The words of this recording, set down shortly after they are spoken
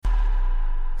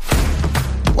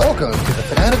Welcome to the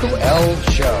Fanatical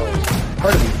Elfz Show,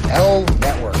 part of the Elfz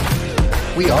Network.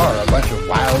 We are a bunch of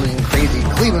wild and crazy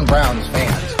Cleveland Browns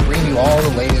fans, bringing you all the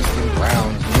latest in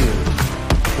Browns news.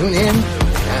 Tune in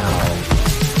now.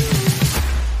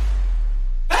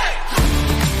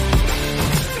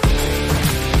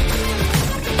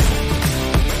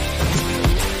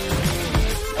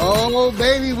 Oh,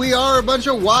 baby, we are a bunch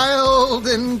of wild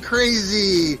and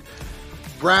crazy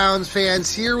Browns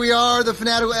fans. Here we are, the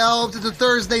Fanatical Elfz. It's a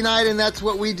Thursday night, and that's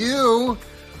what we do.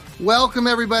 Welcome,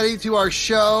 everybody, to our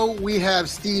show. We have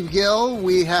Steve Gill,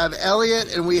 we have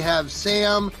Elliot, and we have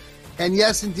Sam. And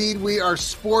yes, indeed, we are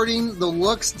sporting the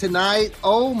looks tonight.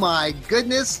 Oh, my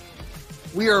goodness.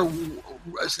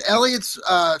 Elliot's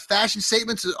fashion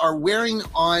statements are wearing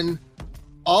on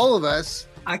all of us.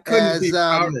 I couldn't be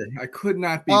prouder. I could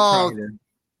not be prouder.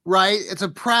 Right? It's a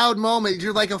proud moment.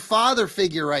 You're like a father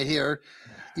figure right here.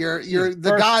 You're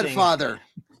the godfather.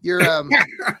 You're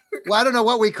well, I don't know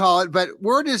what we call it, but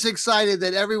we're just excited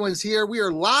that everyone's here. We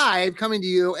are live coming to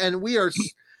you, and we are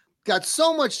got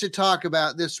so much to talk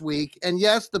about this week. And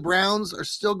yes, the Browns are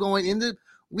still going into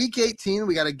week 18.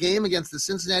 We got a game against the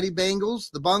Cincinnati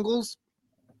Bengals, the Bungles,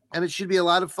 and it should be a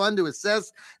lot of fun to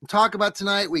assess and talk about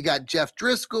tonight. We got Jeff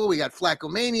Driscoll, we got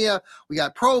Flaccomania, we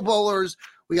got Pro Bowlers,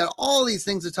 we got all these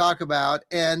things to talk about,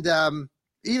 and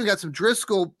even got some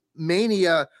Driscoll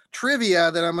Mania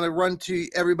trivia that I'm going to run to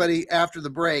everybody after the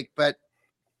break. But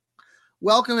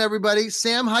welcome, everybody.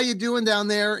 Sam, how you doing down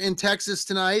there in Texas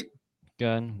tonight?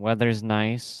 Good. Weather's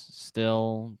nice.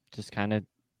 Still just kind of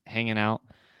hanging out.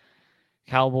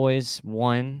 Cowboys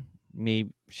won.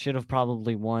 Should have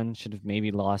probably won. Should have maybe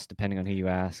lost, depending on who you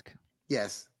ask.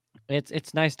 Yes.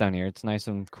 It's nice down here. It's nice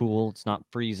and cool. It's not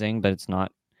freezing, but it's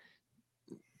not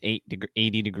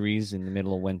 80 degrees in the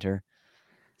middle of winter.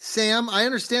 Sam, I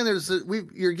understand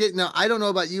you're getting now. I don't know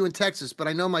about you in Texas, but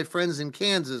I know my friends in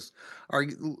Kansas are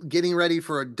getting ready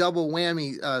for a double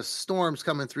whammy storms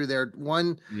coming through there.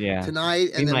 One tonight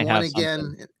and then one again.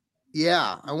 Something.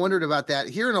 Yeah, I wondered about that.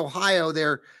 Here in Ohio,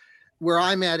 where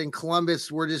I'm at in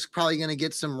Columbus, we're just probably going to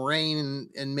get some rain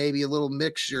and maybe a little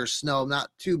mixture of snow.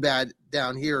 Not too bad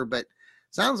down here, but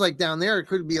sounds like down there it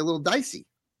could be a little dicey.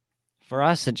 For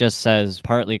us, it just says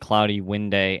partly cloudy,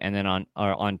 wind day, and then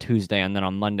on Tuesday, and then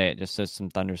on Monday, it just says some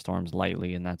thunderstorms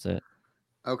lightly, and that's it.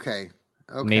 Okay.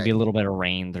 Maybe a little bit of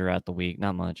rain throughout the week,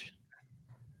 not much.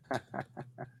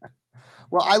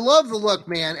 Well, I love the look,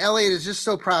 man. Elliot is just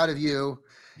so proud of you.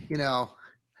 You know,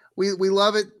 we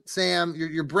love it, Sam.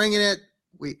 You're bringing it.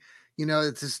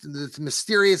 It's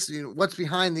mysterious. You know, what's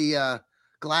behind the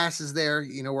glasses there?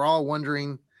 You know, we're all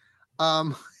wondering.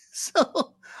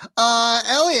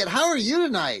 Elliot, how are you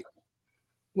tonight?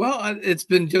 Well, it's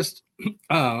been just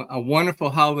a wonderful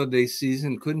holiday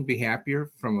season. Couldn't be happier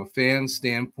from a fan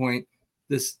standpoint.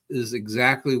 This is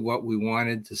exactly what we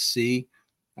wanted to see.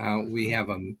 We have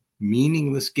a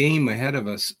meaningless game ahead of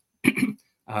us.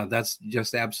 That's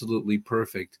just absolutely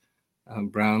perfect.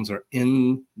 Browns are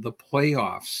in the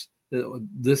playoffs.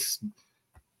 This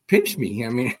pinched me. I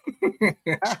mean,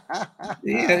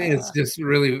 it's just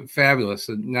really fabulous.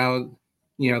 And now,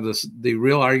 the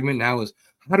real argument now is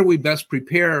how do we best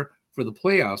prepare for the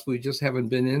playoffs? We just haven't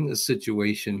been in this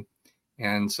situation,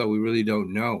 and so we really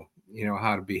don't know,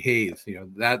 how to behave.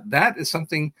 That is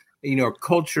something, a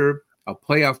culture, a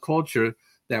playoff culture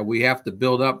that we have to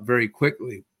build up very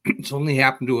quickly. It's only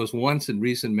happened to us once in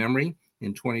recent memory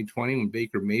in 2020 when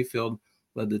Baker Mayfield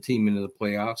led the team into the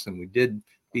playoffs, and we did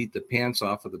beat the pants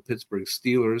off of the Pittsburgh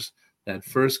Steelers that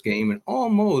first game and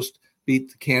almost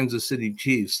beat the Kansas City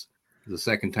Chiefs the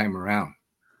second time around.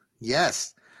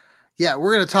 Yes. Yeah,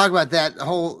 we're going to talk about that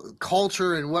whole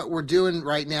culture and what we're doing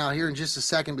right now here in just a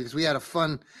second, because we had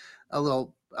a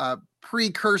little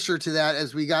precursor to that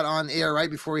as we got on air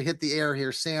right before we hit the air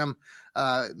here. Sam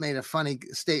made a funny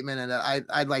statement, and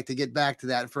I'd like to get back to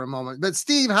that for a moment. But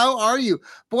Steve, how are you?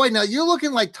 Boy, now you're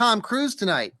looking like Tom Cruise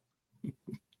tonight.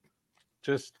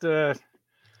 Just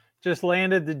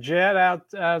landed the jet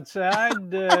outside.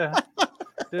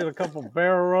 Did a couple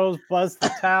barrel rolls, buzzed the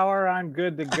tower. I'm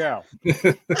good to go.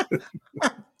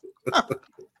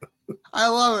 I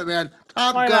love it, man.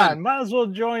 Top Why Gun. not? Might as well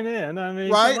join in. I mean,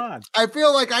 right? Come on. I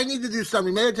feel like I need to do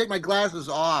something. Maybe take my glasses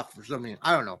off or something.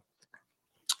 I don't know.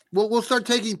 We'll start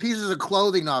taking pieces of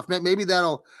clothing off. Maybe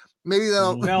that'll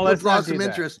draw some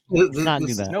interest. Not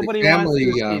do that. Nobody wants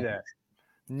to see that.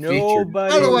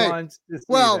 Nobody wants to see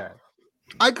that.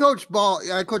 I coach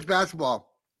basketball.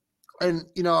 And,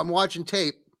 I'm watching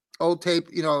old tape,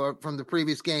 from the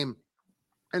previous game.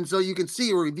 And so you can see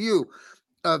a review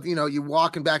of, you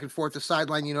walking back and forth the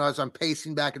sideline, as I'm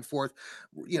pacing back and forth,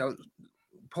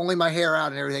 pulling my hair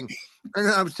out and everything. And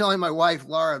then I was telling my wife,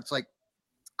 Laura, it's like,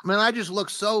 man, I just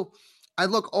look I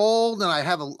look old and I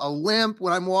have a limp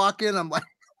when I'm walking. I'm like,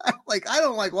 I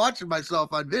don't like watching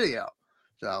myself on video.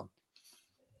 So,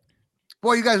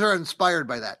 boy, you guys are inspired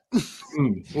by that.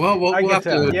 Well, we'll have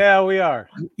to. Yeah, we are.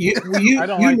 You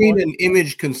need an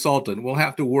image consultant. We'll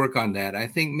have to work on that. I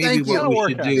think maybe what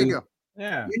we should do.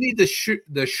 Yeah, you need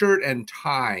the shirt and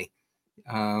tie.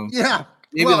 Yeah.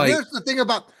 Well, here's the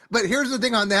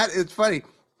thing on that. It's funny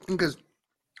because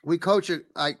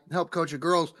I help coach a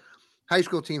girls' high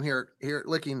school team here at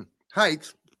Licking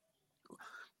Heights,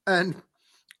 and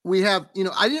we have,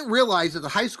 I didn't realize at the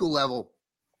high school level,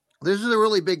 this is a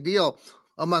really big deal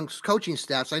amongst coaching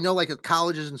staffs. I know like at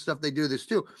colleges and stuff, they do this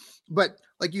too. But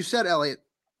like you said, Elliot,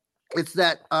 it's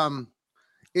that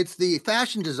it's the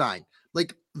fashion design.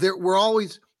 Like they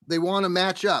want to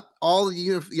match up all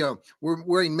the, we're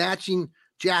wearing matching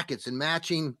jackets and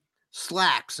matching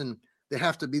slacks, and they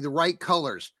have to be the right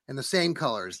colors and the same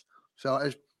colors. So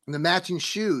and the matching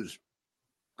shoes,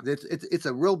 it's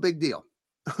a real big deal.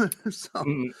 So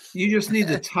you just need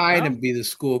the tie to be the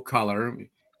school color.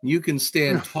 You can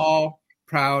stand tall,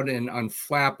 proud, and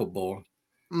unflappable.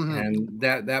 Mm-hmm. And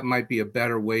that might be a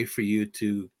better way for you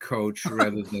to coach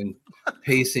rather than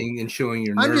pacing and showing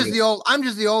your nervous. I'm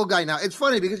just the old guy now. It's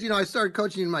funny because, I started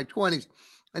coaching in my 20s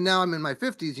and now I'm in my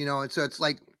 50s, and so it's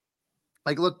like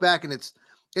look back and it's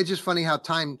just funny how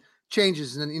time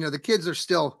changes. And then, the kids are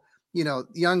still,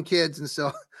 young kids. And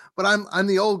so, but I'm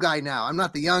the old guy now. I'm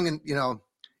not the young and,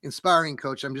 inspiring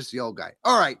coach. I'm just the old guy.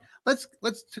 All right. Let's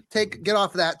get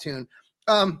off of that tune.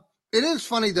 It is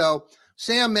funny though.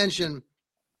 Sam mentioned,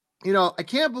 I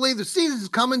can't believe the season's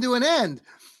coming to an end.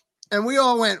 And we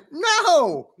all went,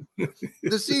 no,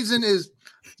 the season is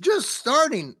just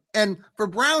starting. And for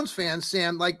Browns fans,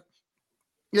 Sam, like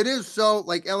it is so,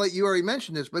 like Elliot, you already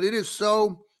mentioned this, but it is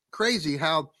so crazy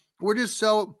how we're just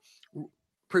so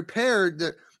prepared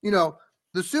that,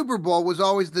 the Super Bowl was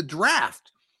always the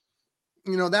draft.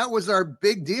 That was our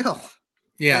big deal.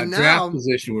 Yeah, and draft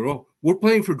position. We're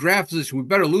playing for draft position. We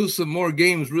better lose some more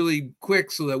games really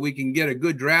quick so that we can get a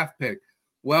good draft pick.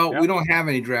 Well, we don't have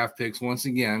any draft picks. Once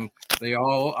again, they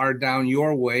all are down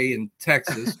your way in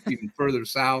Texas, even further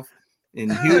south in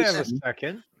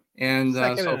Houston. And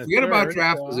so forget about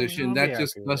draft position. That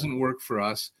just doesn't work for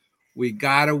us. We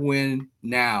got to win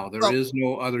now. There is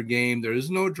no other game. There is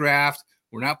no draft.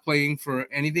 We're not playing for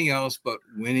anything else but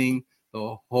winning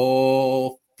the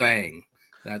whole thing.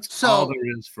 That's all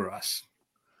there is for us.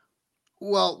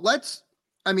 Well,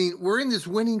 we're in this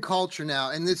winning culture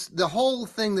now, and the whole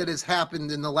thing that has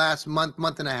happened in the last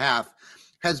month and a half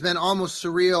has been almost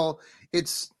surreal.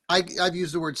 I've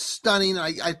used the word stunning.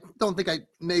 I don't think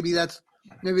maybe it's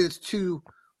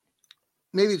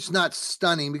not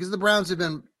stunning because the Browns have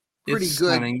been pretty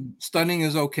good. Stunning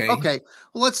is okay. Okay.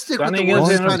 Well, let's stick with the word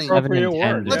stunning.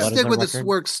 Let's stick with this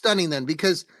word stunning then,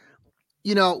 because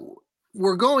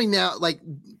we're going now, like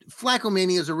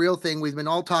Flaccomania is a real thing. We've been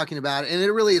all talking about it, and it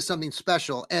really is something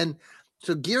special. And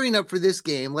so gearing up for this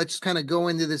game, let's kind of go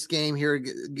into this game here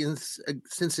against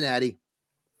Cincinnati.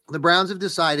 The Browns have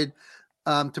decided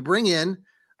to bring in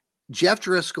Jeff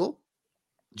Driscoll,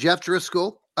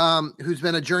 who's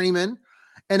been a journeyman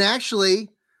and actually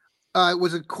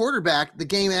was a quarterback the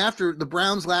game after the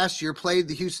Browns last year played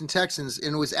the Houston Texans.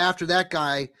 And it was after that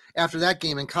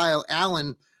game, and Kyle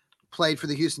Allen played for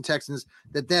the Houston Texans,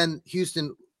 that then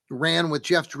Houston ran with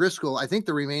Jeff Driscoll, I think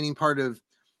the remaining part of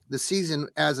the season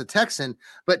as a Texan.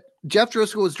 But Jeff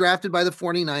Driscoll was drafted by the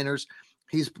 49ers.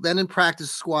 He's been in practice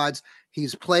squads.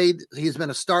 He's been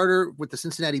a starter with the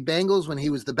Cincinnati Bengals when he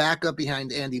was the backup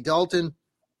behind Andy Dalton,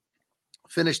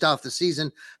 finished off the season,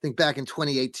 I think back in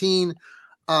 2018.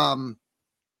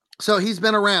 So he's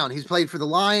been around. He's played for the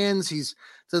Lions. He's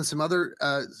done some other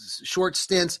short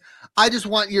stints. I just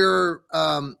want your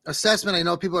assessment. I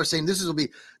know people are saying this will be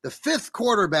the fifth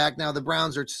quarterback. Now the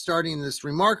Browns are starting this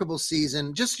remarkable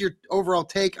season. Just your overall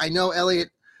take. I know, Elliot,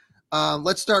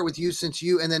 let's start with you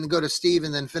and then go to Steve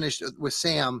and then finish with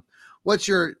Sam. What's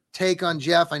your take on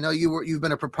Jeff? I know you've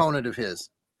been a proponent of his.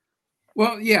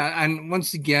 Well, yeah. And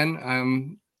once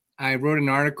again, I wrote an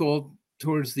article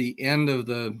towards the end of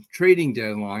the trading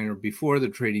deadline or before the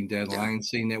trading deadline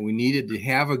saying that we needed to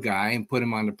have a guy and put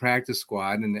him on the practice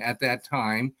squad. And at that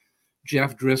time,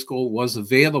 Jeff Driscoll was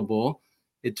available.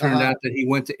 It turned out that he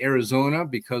went to Arizona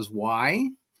because why?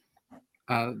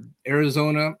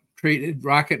 Arizona traded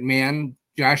Rocket Man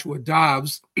Joshua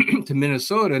Dobbs to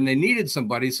Minnesota, and they needed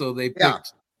somebody, so they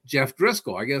picked Jeff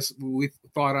Driscoll. I guess we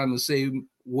thought on the same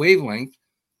wavelength.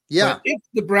 Yeah. But if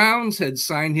the Browns had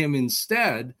signed him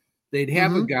instead, they'd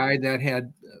have a guy that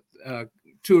had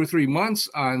 2 or 3 months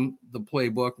on the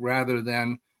playbook rather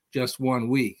than just 1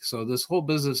 week. So this whole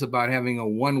business about having a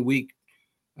 1 week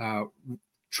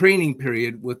training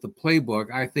period with the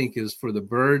playbook, I think, is for the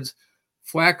birds.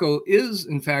 Flacco is,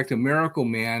 in fact, a miracle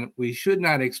man. We should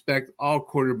not expect all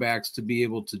quarterbacks to be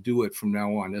able to do it from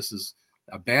now on. This is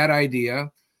a bad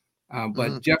idea.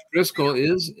 But Jeff Driscoll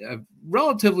is a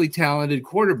relatively talented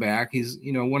quarterback. He's,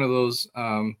 one of those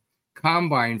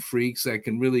combine freaks that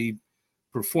can really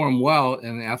perform well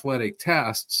in athletic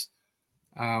tests.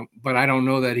 But I don't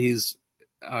know that he's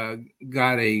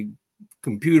got a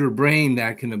computer brain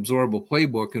that can absorb a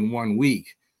playbook in 1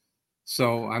 week.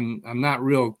 So I'm not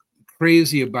real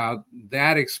crazy about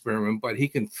that experiment, but he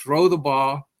can throw the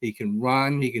ball, he can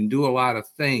run, he can do a lot of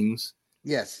things.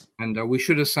 Yes. And we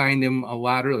should have signed him a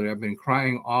lot earlier. I've been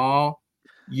crying all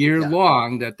year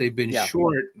long that they've been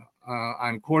short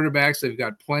on quarterbacks. They've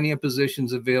got plenty of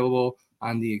positions available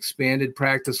on the expanded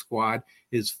practice squad.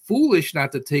 It's foolish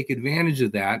not to take advantage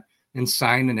of that and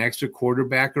sign an extra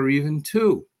quarterback or even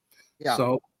two. Yeah.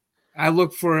 So I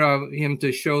look for him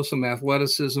to show some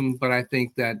athleticism, but I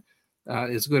think that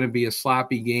it's going to be a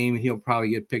sloppy game. He'll probably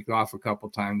get picked off a couple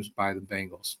times by the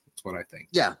Bengals. That's what I think.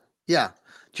 Yeah. Yeah.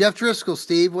 Jeff Driscoll,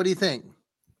 Steve, what do you think?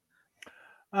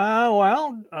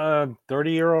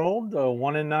 30-year-old,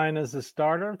 1-9 as a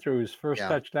starter through his first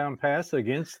touchdown pass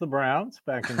against the Browns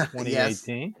back in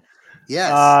 2018.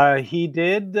 Yes.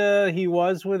 He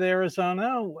was with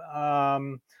Arizona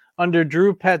under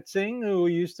Drew Petzing, who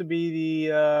used to be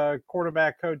the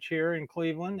quarterback coach here in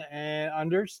Cleveland, and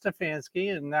under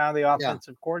Stefanski, and now the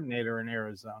offensive coordinator in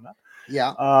Arizona.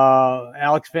 Yeah.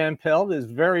 Alex Van Pelt is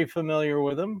very familiar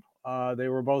with him. They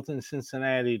were both in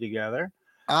Cincinnati together.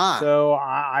 So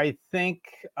I think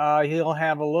he'll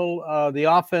have a little the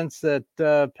offense that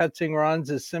Petzing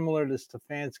runs is similar to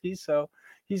Stefanski. So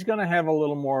he's going to have a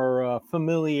little more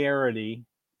familiarity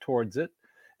towards it.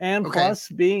 And plus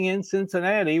being in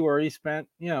Cincinnati where he spent,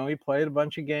 he played a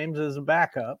bunch of games as a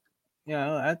backup,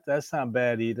 that's not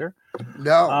bad either.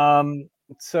 No.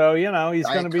 So, he's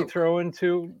going to be throwing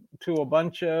to a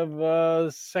bunch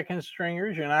of second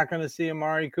stringers. You're not going to see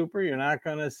Amari Cooper. You're not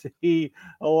going to see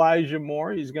Elijah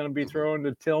Moore. He's going to be throwing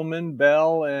to Tillman,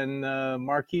 Bell, and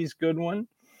Marquise Goodwin.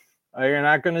 You're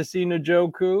not going to see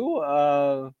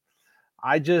Njoku.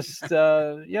 I just,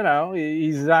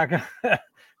 he's not going to.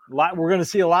 We're going to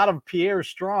see a lot of Pierre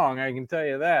Strong. I can tell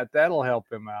you that. That'll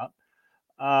help him out.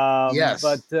 Yes.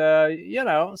 But,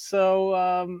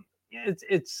 so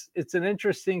it's an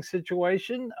interesting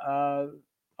situation.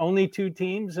 Only two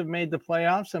teams have made the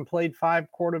playoffs and played 5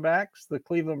 quarterbacks, the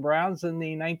Cleveland Browns and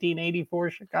the 1984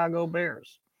 Chicago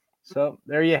Bears. So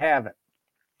there you have it.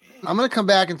 I'm going to come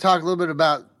back and talk a little bit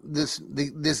about this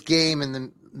game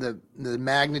and the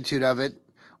magnitude of it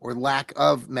or lack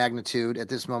of magnitude at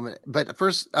this moment. But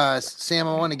first, Sam,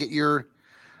 I want to get your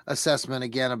assessment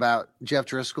again about Jeff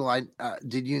Driscoll.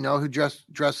 Did you know who Jeff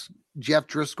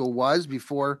Driscoll was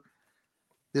before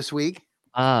this week?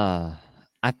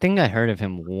 I think I heard of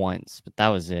him once, but that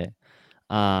was it.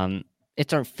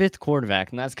 It's our 5th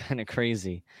quarterback, and that's kind of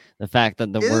crazy. The fact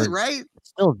that we're right?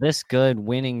 still this good,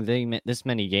 winning this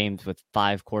many games with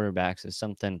 5 quarterbacks is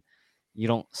something you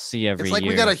don't see every year. It's like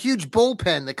we got a huge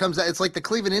bullpen that comes out. It's like the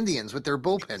Cleveland Indians with their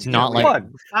bullpen. It's not like what?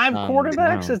 5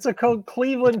 quarterbacks? No. It's a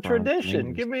Cleveland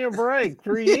tradition. Give me a break.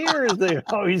 3 years they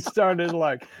always started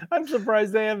like. I'm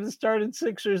surprised they haven't started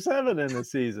 6 or 7 in the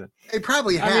season. They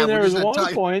probably have. I mean, there was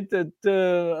one point that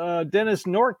Dennis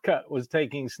Northcutt was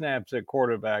taking snaps at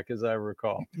quarterback, as I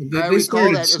recall. They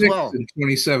started that 6 in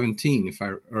 2017,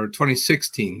 or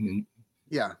 2016.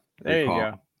 Yeah. There you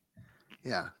go.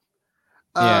 Yeah.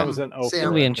 Yeah,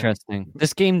 it'll be interesting.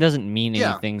 This game doesn't mean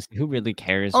anything. So who really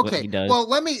cares what he does? Well,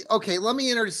 let me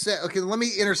intercept. Okay, let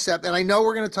me intercept. And I know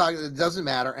we're going to talk. It doesn't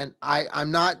matter. And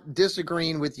I'm not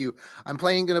disagreeing with you. I'm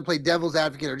going to play devil's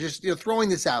advocate or just throwing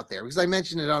this out there because I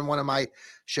mentioned it on one of my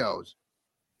shows.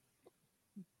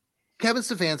 Kevin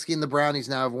Stefanski and the Brownies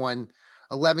now have won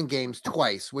 11 games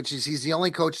twice, which is he's the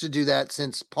only coach to do that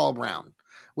since Paul Brown,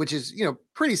 which is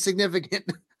pretty significant.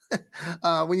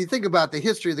 When you think about the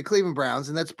history of the Cleveland Browns,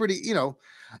 and that's pretty,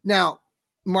 now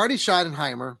Marty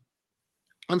Schottenheimer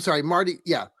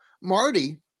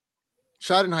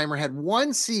had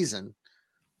one season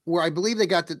where I believe they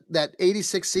got that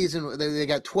 86 season, they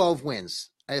got 12 wins,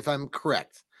 if I'm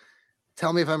correct.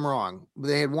 Tell me if I'm wrong.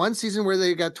 They had one season where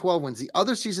they got 12 wins. The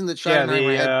other season that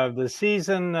Schottenheimer had. The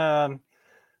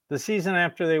season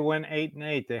after they went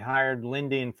 8-8, they hired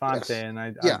Lindy and Fonte, and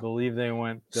I believe they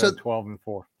went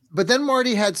 12-4. But then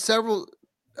Marty had several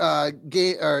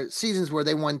seasons where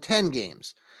they won 10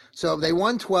 games. So they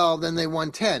won 12, then they won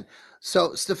 10. So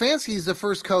Stefanski is the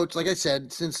first coach, like I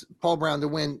said, since Paul Brown to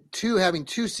win having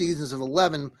 2 seasons of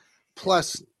 11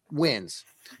 plus wins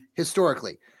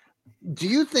historically. Do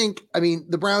you think, I mean,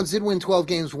 the Browns did win 12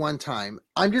 games one time.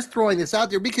 I'm just throwing this out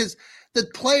there because the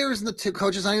players and the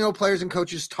coaches, I know players and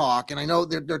coaches talk, and I know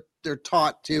they're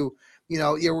taught to,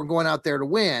 we're going out there to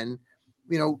win,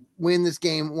 win this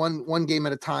game one game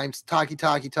at a time. Taki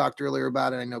talked earlier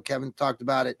about it. I know Kevin talked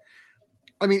about it.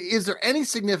 I mean, is there any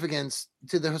significance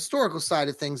to the historical side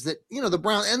of things that, the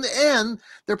Browns and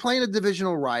they're playing a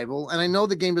divisional rival, and I know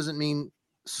the game doesn't mean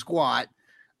squat.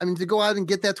 I mean, to go out and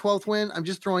get that 12th win, I'm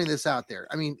just throwing this out there.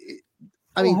 I mean,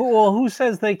 who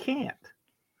says they can't?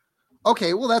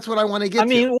 Okay, well, that's what I want to get to. I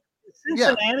mean,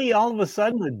 Cincinnati all of a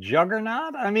sudden a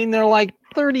juggernaut? I mean, they're like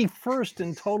 31st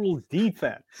in total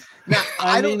defense. Now,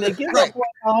 I mean, they give up like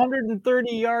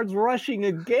 130 yards rushing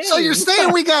a game. So you're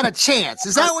saying we got a chance?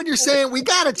 Is that what you're saying? We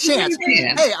got a chance.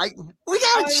 Hey, we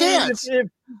got a chance.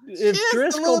 If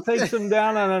Driscoll takes them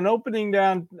down on an opening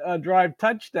down drive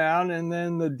touchdown, and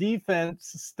then the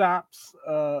defense stops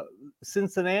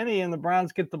Cincinnati, and the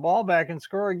Browns get the ball back and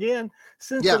score again,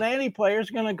 Cincinnati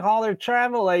players are going to call their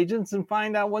travel agents and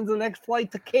find out when's the next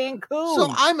flight to Cancun. So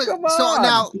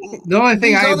now the only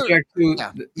thing I object to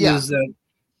is that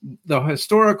the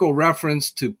historical reference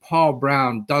to Paul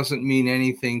Brown doesn't mean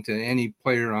anything to any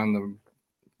player on the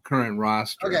current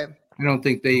roster. Okay. I don't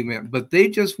think they meant, but they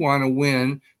just want to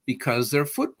win because they're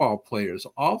football players.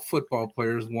 All football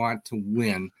players want to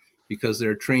win because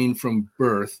they're trained from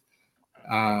birth.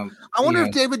 I wonder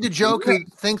if David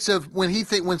DeJoke thinks of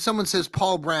when someone says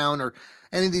Paul Brown or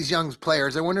any of these young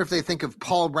players, I wonder if they think of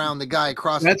Paul Brown, the guy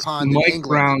across the pond Mike in England.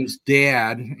 Brown's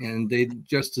dad, and they'd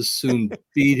just as soon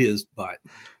beat his butt.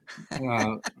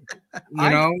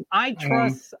 I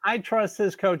trust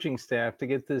his coaching staff to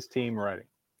get this team ready.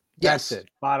 That's it.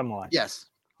 Bottom line. Yes.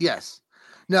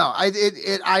 No,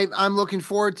 I'm looking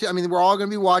forward to. I mean, we're all going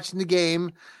to be watching the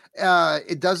game.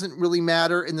 It doesn't really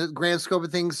matter in the grand scope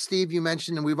of things. Steve, you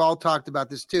mentioned, and we've all talked about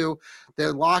this too.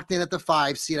 They're locked in at the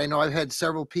 5 seed. I know I've had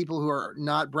several people who are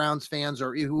not Browns fans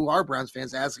or who are Browns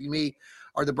fans asking me,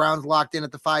 are the Browns locked in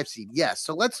at the 5 seed? Yes.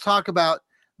 So let's talk about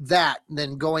that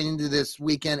then going into this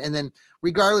weekend. And then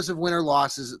regardless of win or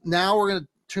losses, now we're going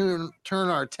to turn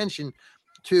our attention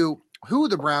to who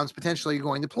the Browns potentially are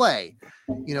going to play.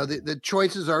 The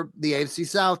choices are the AFC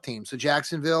South team. So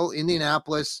Jacksonville,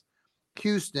 Indianapolis,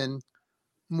 Houston,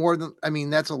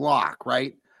 that's a lock,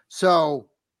 right? So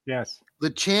yes,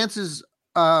 the chances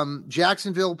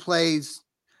Jacksonville plays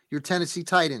your Tennessee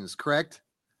Titans, correct?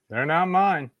 They're not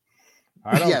mine.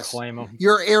 I don't claim them.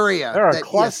 Your area. They're a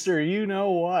cluster, you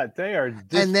know what? They are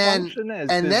dysfunction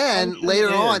and then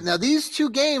later on. Now these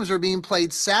 2 games are being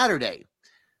played Saturday,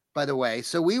 by the way.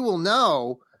 So we will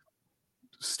know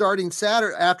starting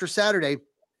after Saturday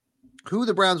who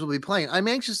the Browns will be playing. I'm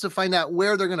anxious to find out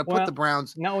where they're going to put the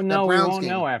Browns. No, we won't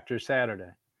know after Saturday.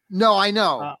 No, I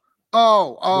know.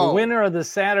 The winner of the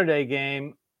Saturday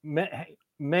game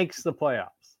makes the playoffs,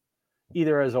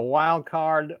 either as a wild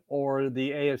card or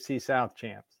the AFC South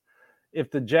champs.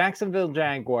 If the Jacksonville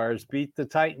Jaguars beat the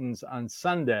Titans on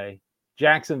Sunday,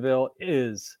 Jacksonville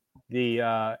is the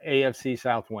AFC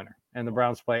South winner, and the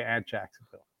Browns play at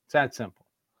Jacksonville. It's that simple.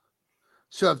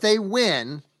 So if they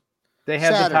win, they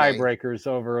have Saturday, the tiebreakers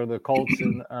over the Colts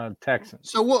and Texans.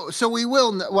 So we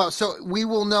will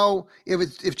know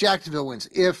if Jacksonville wins.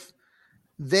 If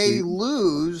they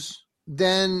lose,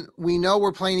 then we know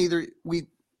we're playing either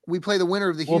we play the winner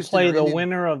of the Houston. We'll play the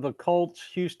winner of the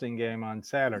Colts-Houston game on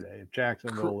Saturday if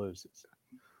Jacksonville loses.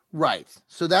 Right.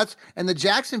 So and the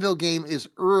Jacksonville game is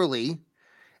early,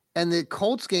 and the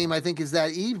Colts game I think is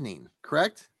that evening.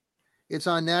 Correct? It's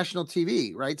on national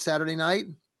TV, right? Saturday night.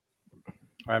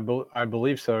 I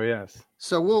believe so. Yes.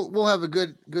 So we'll have a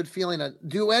good feeling.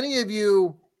 Do any of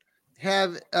you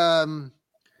have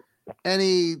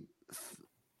any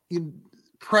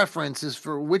preferences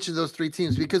for which of those 3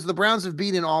 teams? Because the Browns have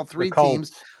beaten all 3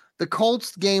 teams. The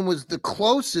Colts game was the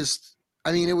closest.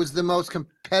 I mean, it was the most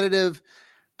competitive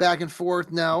back and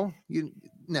forth. No.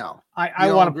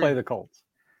 I want to play the Colts.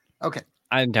 Okay.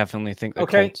 I definitely think the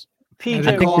Colts. I think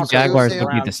the Jaguars would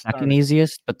be the second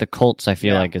easiest, but the Colts I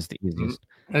feel like is the easiest.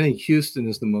 I think Houston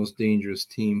is the most dangerous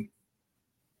team.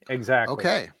 Exactly.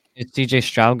 Okay. Is CJ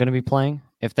Stroud going to be playing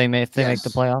if they make the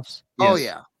playoffs? Oh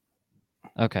yeah.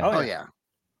 Okay. Oh yeah.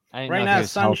 Right now,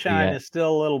 Sunshine is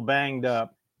still a little banged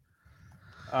up.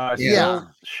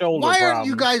 Shoulder Why aren't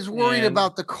you guys worried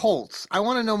about the Colts? I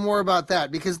want to know more about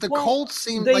that because the Colts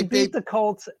seem they beat the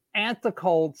Colts at the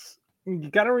Colts you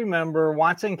got to remember,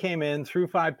 Watson came in, threw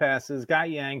 5 passes, got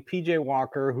yanked. PJ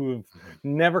Walker, who've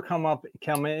never come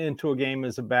into a game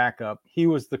as a backup, he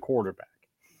was the quarterback.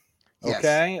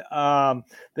 Okay, yes.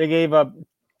 They gave up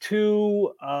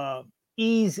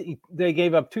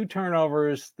 2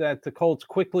 turnovers that the Colts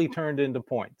quickly turned into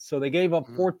points. So they gave up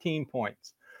 14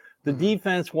 points. The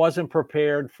defense wasn't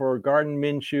prepared for Gardner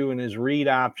Minshew and his read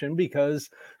option because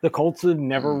the Colts had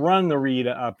never run the read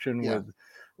option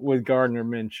with Gardner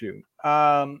Minshew.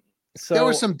 So there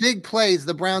were some big plays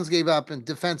the Browns gave up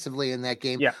defensively in that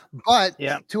game. Yeah. But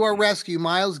to our rescue,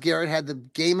 Myles Garrett had the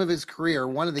game of his career,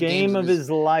 one of the game of his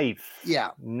life.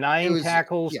 Yeah. 9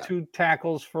 tackles, 2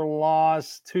 tackles for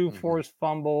loss, 2 forced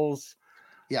fumbles.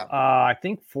 Yeah. I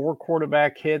think 4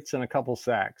 quarterback hits and a couple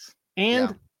sacks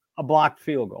and a blocked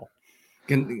field goal.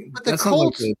 But the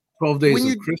Colts, like 12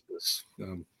 days of Christmas.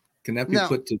 Can that be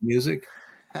put to music?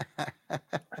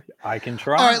 I can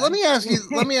try. All right, let me ask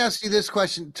you this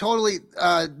question. Totally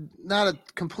not a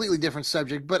completely different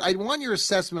subject, but I want your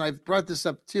assessment. I've brought this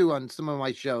up too on some of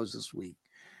my shows this week.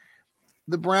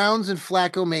 The Browns and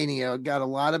Flaccomania got a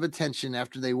lot of attention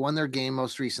after they won their game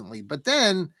most recently. But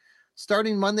then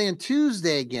starting Monday and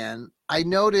Tuesday again, I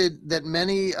noted that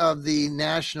many of the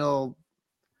national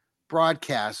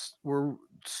broadcasts were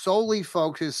solely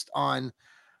focused on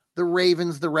the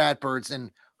Ravens, the Ratbirds,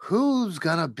 and who's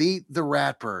gonna beat the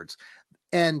Ratbirds.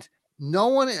 And no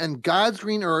one in God's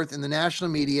green earth in the national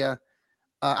media,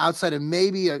 outside of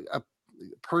maybe a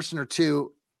person or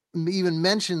two, even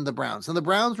mentioned the Browns. And the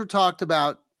Browns were talked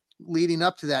about leading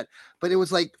up to that, but it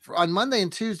was like on Monday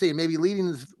and Tuesday, and maybe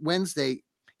leading Wednesday,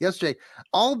 yesterday,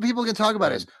 all people can talk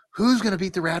about is who's going to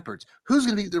beat the Ratbirds. Who's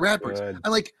going to beat the Ratbirds? Good.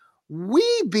 I'm like, we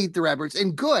beat the Ratbirds,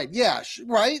 and good, yeah,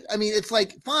 right. I mean, it's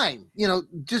like fine,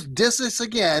 just diss us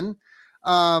again.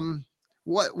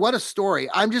 What a story.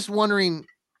 I'm just wondering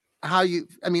how you.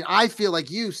 I mean, I feel like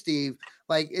you, Steve.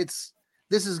 Like this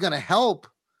is going to help.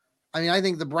 I mean, I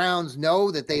think the Browns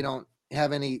know that they don't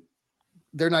have any.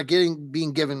 They're not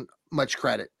being given much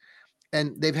credit,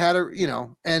 and they've had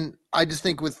And I just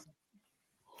think with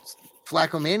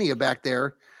Flaccomania back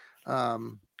there,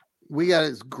 we got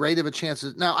as great of a chance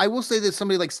as. Now, I will say that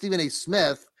somebody like Stephen A.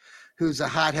 Smith, who's a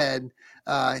hothead,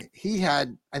 he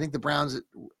had, I think, the Browns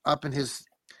up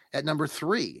at number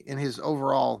 3 in his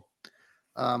overall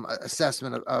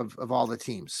assessment of all the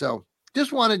teams. So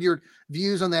just wanted your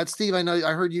views on that. Steve, I know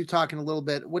I heard you talking a little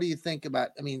bit. What do you think about,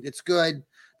 I mean, it's good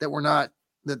that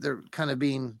that they're kind of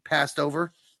being passed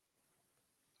over.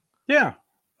 Yeah.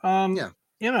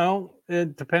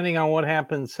 Depending on what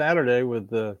happens Saturday with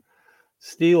the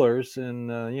Steelers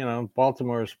and,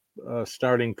 Baltimore's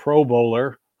starting Pro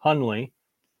Bowler, Hundley.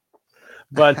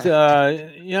 But,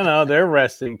 they're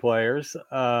resting players.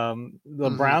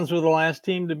 The Browns were the last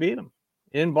team to beat them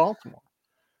in Baltimore.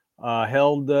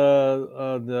 Held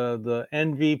the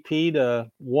MVP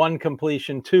to 1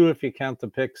 completion, 2 if you count the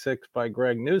pick 6 by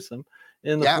Greg Newsome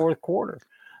in the fourth quarter.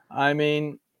 I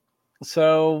mean,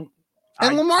 so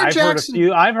and Lamar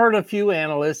Jackson. I've heard a few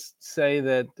analysts say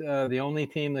that the only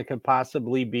team that could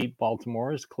possibly beat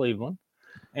Baltimore is Cleveland.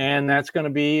 And that's going to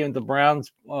be, if the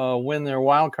Browns win their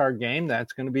wild card game,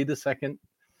 that's going to be the second.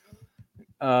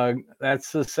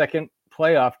 That's the second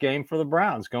playoff game for the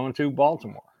Browns going to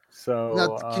Baltimore. So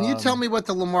now, can you tell me what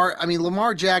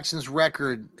Lamar Jackson's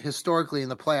record historically in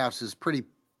the playoffs is pretty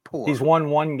poor. He's won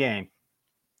 1 game.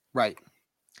 Right.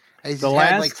 The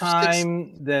last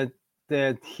time that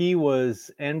he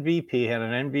was MVP, had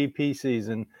an MVP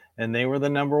season, and they were the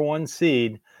number 1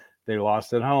 seed, they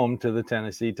lost at home to the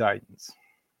Tennessee Titans.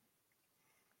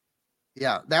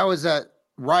 Yeah, that was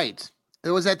right. It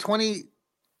was at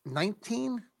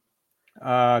 2019?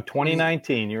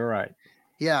 2019, you're right.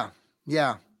 Yeah.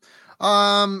 Your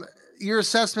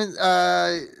assessment,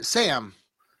 Sam,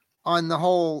 on the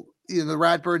whole, the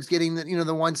Ratbirds getting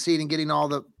the 1 seed and getting all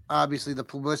the, obviously, the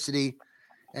publicity,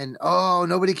 and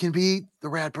nobody can beat the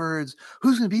Ratbirds.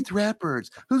 Who's going to beat the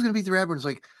Ratbirds? Who's going to beat the Ratbirds?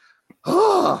 Like,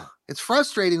 it's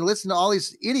frustrating to listen to all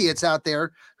these idiots out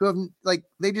there who have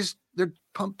they're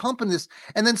pumping this,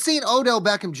 and then seeing Odell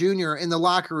Beckham Jr. in the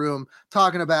locker room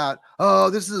talking about,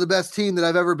 this is the best team that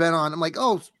I've ever been on. I'm like,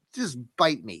 just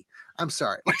bite me. I'm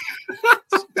sorry.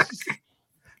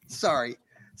 Sorry.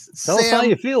 Tell us how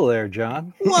you feel there,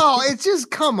 John. Well, it's just,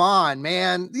 come on,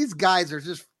 man. These guys are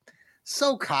just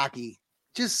so cocky.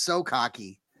 Just so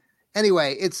cocky.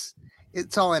 Anyway, it's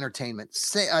all entertainment.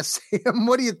 Sam,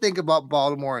 what do you think about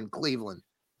Baltimore and Cleveland?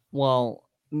 Well,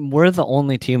 we're the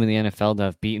only team in the NFL to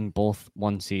have beaten both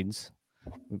 1 seeds,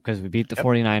 because we beat the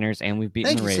 49ers and we've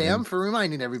beaten the Ravens. Thank you, Sam, for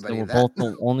reminding everybody so of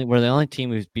that. We're the only team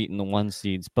who's beaten the 1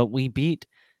 seeds, but we beat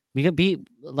We could beat,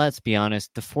 let's be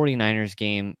honest, the 49ers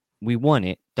game, we won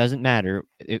it. Doesn't matter.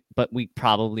 But we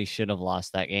probably should have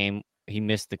lost that game. He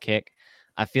missed the kick.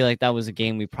 I feel like that was a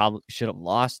game we probably should have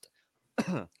lost.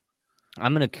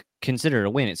 I'm going to consider it a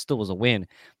win. It still was a win,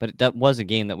 but that was a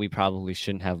game that we probably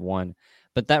shouldn't have won.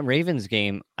 But that Ravens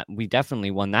game, we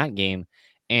definitely won that game.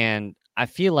 And I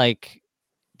feel like,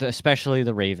 especially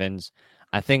the Ravens,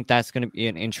 I think that's going to be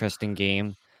an interesting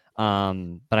game.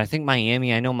 But I think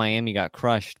Miami, I know Miami got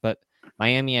crushed, but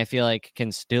Miami, I feel like,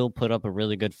 can still put up a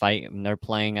really good fight, and they're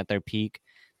playing at their peak.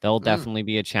 They'll definitely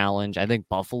be a challenge. I think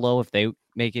Buffalo, if they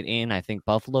make it in, I think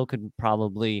Buffalo could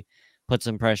probably put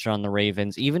some pressure on the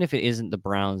Ravens, even if it isn't the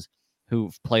Browns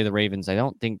who play the Ravens. I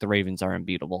don't think the Ravens are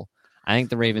unbeatable. I think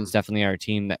the Ravens definitely are a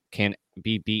team that can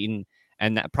be beaten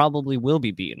and that probably will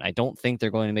be beaten. I don't think they're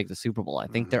going to make the Super Bowl. I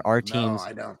think there are teams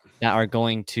that are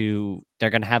going to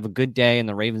have a good day and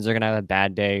the Ravens are going to have a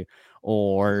bad day,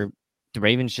 or the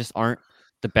Ravens just aren't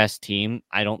the best team.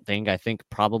 I don't think. I think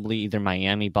probably either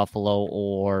Miami, Buffalo,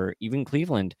 or even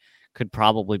Cleveland could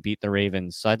probably beat the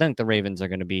Ravens. So I think the Ravens are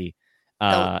going to be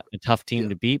a tough team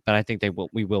to beat, but I think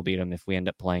we will beat them if we end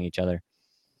up playing each other.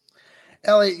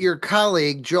 Elliot, your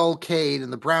colleague Joel Cade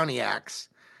and the Browniacs,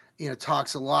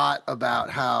 talks a lot about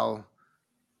how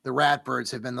the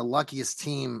Ratbirds have been the luckiest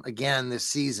team again this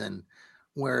season,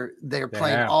 where they're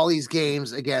playing all these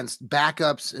games against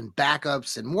backups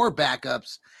and more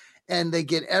backups, and they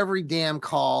get every damn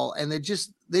call, and they're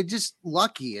just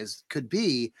lucky as could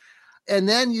be. And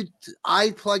then I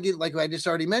plug it, like I just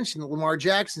already mentioned, Lamar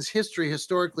Jackson's history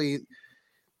historically,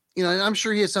 and I'm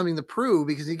sure he has something to prove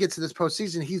because he gets to this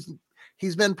postseason.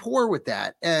 He's been poor with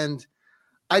that. And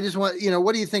I just want,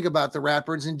 what do you think about the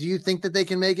Ratbirds? And do you think that they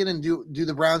can make it? And do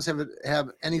the Browns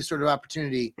have any sort of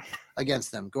opportunity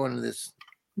against them going into this?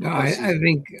 No, I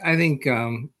think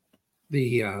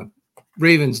the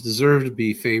Ravens deserve to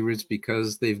be favorites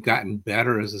because they've gotten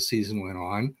better as the season went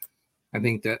on. I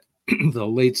think that the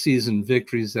late season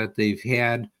victories that they've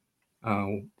had,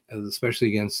 especially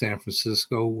against San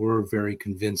Francisco, were very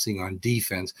convincing on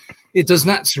defense. It does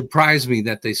not surprise me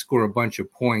that they score a bunch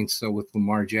of points with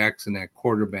Lamar Jackson at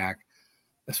quarterback,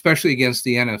 especially against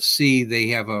the NFC. They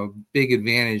have a big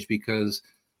advantage because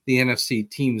the NFC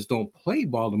teams don't play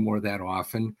Baltimore that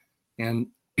often. And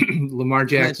Lamar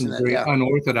Jackson's a very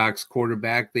unorthodox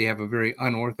quarterback. They have a very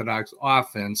unorthodox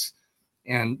offense,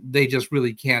 and they just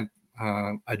really can't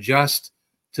adjust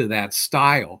to that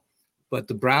style. But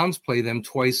the Browns play them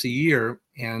twice a year,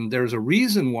 and there's a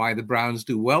reason why the Browns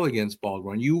do well against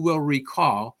Baltimore. And you will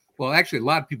recall, well, actually, a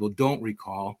lot of people don't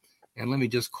recall, and let me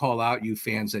just call out you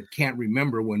fans that can't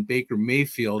remember when Baker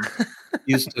Mayfield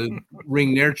used to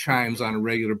ring their chimes on a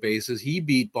regular basis. He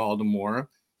beat Baltimore.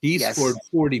 He scored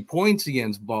 40 points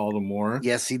against Baltimore.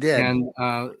 Yes, he did. And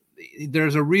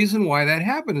there's a reason why that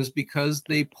happened is because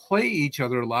they play each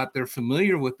other a lot. They're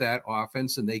familiar with that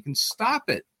offense, and they can stop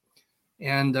it.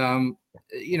 And,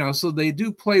 so they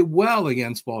do play well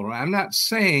against Baltimore. I'm not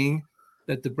saying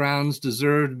that the Browns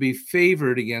deserve to be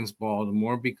favored against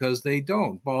Baltimore because they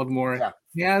don't. Baltimore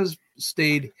has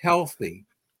stayed healthy.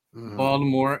 Mm-hmm.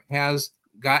 Baltimore has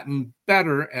gotten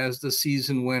better as the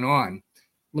season went on.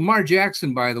 Lamar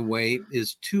Jackson, by the way,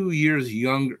 is 2 years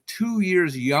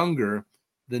younger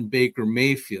than Baker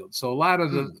Mayfield. So a lot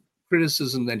of the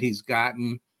criticism that he's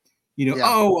gotten, he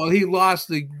lost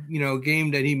the,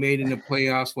 game that he made in the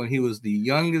playoffs when he was the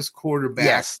youngest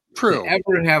quarterback to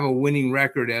ever have a winning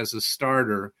record as a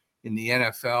starter in the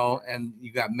NFL. And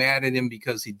you got mad at him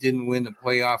because he didn't win the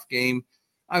playoff game.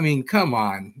 I mean, come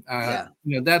on.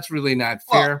 That's really not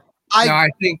fair. Well, I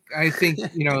think,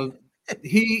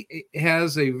 he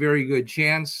has a very good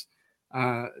chance,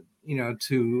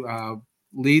 to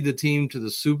lead the team to the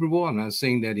Super Bowl. I'm not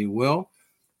saying that he will,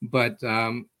 but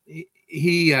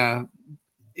he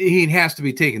has to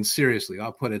be taken seriously.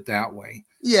 I'll put it that way.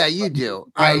 Yeah, you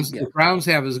do. The Browns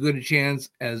have as good a chance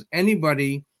as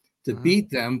anybody to beat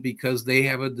them because they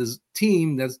have a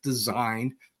team that's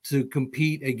designed to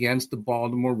compete against the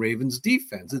Baltimore Ravens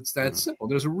defense. It's that simple.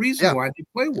 There's a reason why they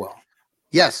play well.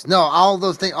 Yes, no, all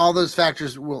those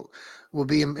factors will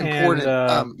be important.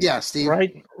 And, Steve.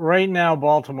 Right now,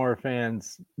 Baltimore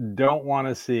fans don't want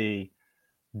to see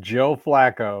Joe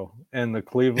Flacco and the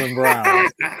Cleveland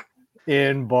Browns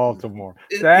in Baltimore.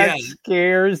 That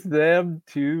scares them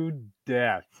to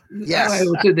death. Yes,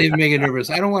 they make it nervous.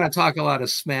 I don't want to talk a lot of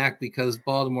smack because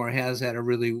Baltimore has had a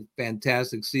really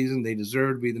fantastic season. They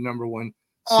deserve to be the number one.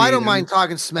 Oh, I don't mind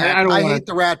talking smack. I hate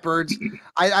the Ratbirds.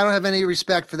 I don't have any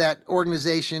respect for that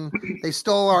organization. They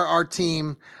stole our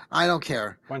team. I don't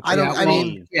care. And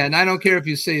I don't care if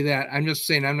you say that. I'm just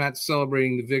saying I'm not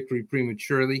celebrating the victory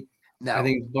prematurely. No. I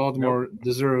think Baltimore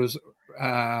deserves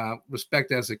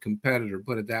respect as a competitor,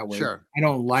 put it that way. Sure. I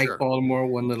don't like Baltimore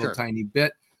one little tiny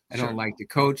bit. I don't like the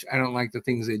coach. I don't like the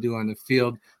things they do on the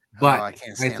field. But I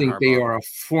think they are a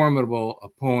formidable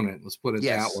opponent. Let's put it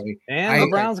that way. And the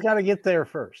Browns got to get there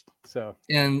first. So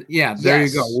there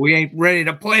you go. We ain't ready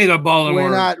to play the Baltimore.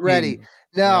 We're not ready. team.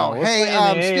 No.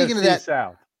 Hey, speaking of that,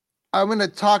 South. I'm going to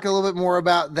talk a little bit more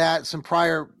about that, some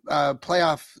prior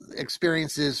playoff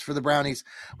experiences for the Brownies.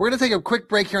 We're going to take a quick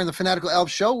break here on the Fanatical Elfz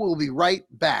Show. We'll be right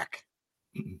back.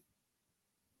 You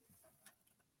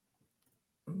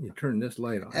turn this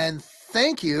light on. And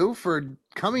thank you for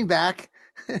coming back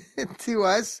to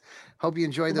us. Hope you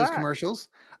enjoyed those commercials.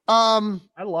 I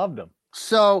loved them.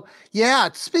 So,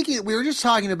 speaking, we were just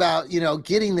talking about,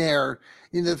 getting there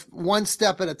one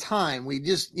step at a time. We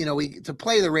just, to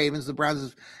play the Ravens, the Browns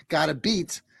have got to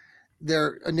beat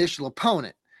their initial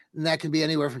opponent. And that can be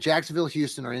anywhere from Jacksonville,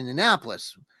 Houston, or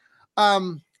Indianapolis.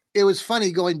 It was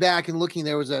funny going back and looking.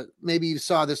 There was maybe you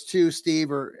saw this too,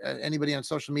 Steve, or anybody on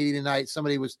social media tonight.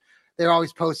 They're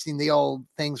always posting the old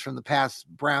things from the past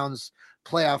Browns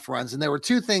playoff runs. And there were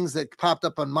two things that popped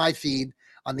up on my feed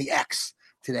on the X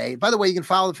today. By the way, you can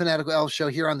follow the Fanatical Elfz Show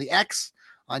here on the X,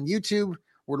 on YouTube.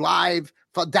 We're live.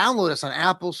 Download us on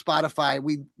Apple, Spotify.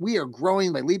 We are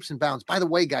growing by leaps and bounds. By the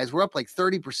way, guys, we're up like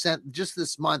 30% just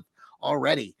this month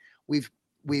already. We've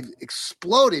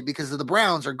exploded because of the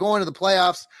Browns are going to the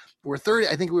playoffs.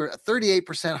 I think we were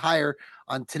 38% higher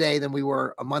on today than we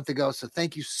were a month ago. So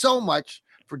thank you so much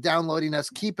for downloading us.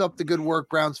 Keep up the good work,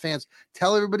 Browns fans.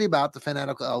 Tell everybody about the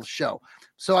Fanatical Elfz Show.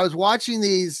 So I was watching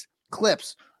these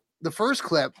clips. The first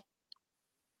clip,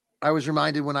 I was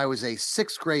reminded when I was a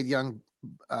sixth grader,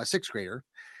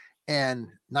 and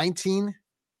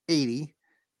 1980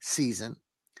 season.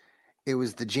 It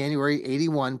was the January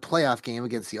 81 playoff game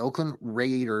against the Oakland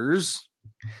Raiders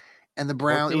and the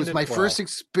Browns. It was my first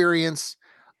experience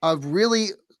of really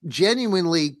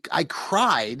genuinely, I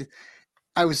cried.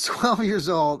 I was 12 years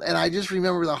old, and I just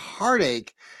remember the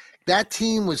heartache. That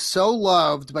team was so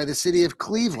loved by the city of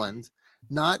Cleveland,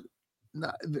 not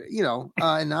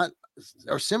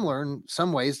or similar in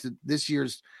some ways to this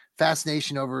year's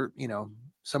fascination over,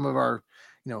 some of our,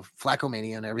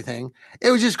 Flaccomania and everything.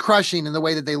 It was just crushing in the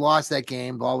way that they lost that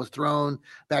game. Ball was thrown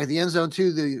back at the end zone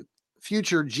to the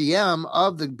future GM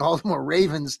of the Baltimore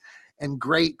Ravens and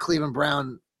great Cleveland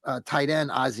Brown tight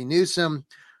end Ozzie Newsome.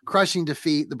 Crushing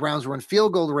defeat. The Browns were in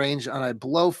field goal range on a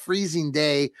below freezing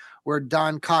day where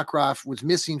Don Cockcroft was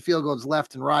missing field goals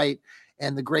left and right.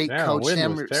 And the great coach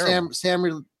Sam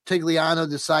Tigliano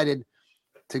decided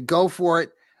to go for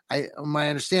it. My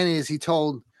understanding is he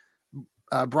told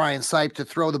Brian Sipe to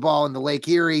throw the ball into Lake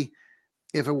Erie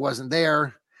if it wasn't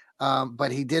there,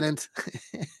 but he didn't.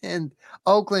 And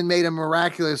Oakland made a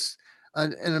miraculous,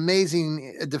 an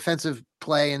amazing defensive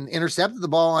play and intercepted the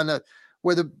ball on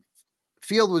where the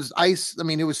field was ice. I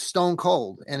mean, it was stone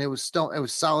cold, and it was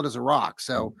solid as a rock.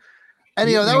 So,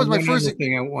 anyhow, that was my first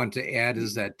thing I want to add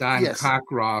is that Don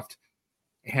Cockcroft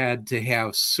had to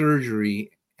have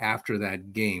surgery after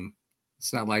that game.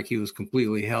 It's not like he was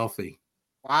completely healthy.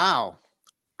 Wow.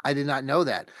 I did not know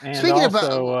that. And speaking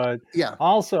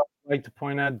also I'd like to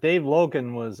point out Dave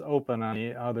Logan was open on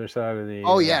the other side of the.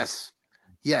 Oh, yes,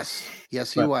 he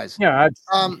was. Yeah.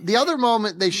 The other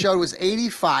moment they showed was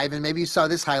 85, and maybe you saw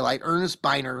this highlight, Ernest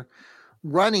Biner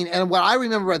running. And what I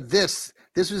remember about this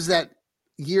was that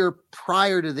year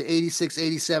prior to the 86,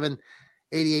 87,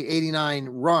 88, 89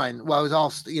 run. Well, it was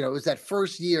all, it was that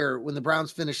first year when the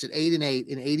Browns finished at 8-8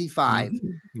 in 85.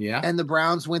 Yeah. And the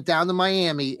Browns went down to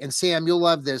Miami, and Sam, you'll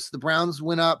love this. The Browns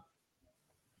went up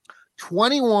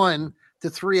 21-3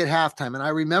 at halftime. And I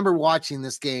remember watching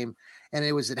this game, and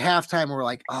it was at halftime. And we're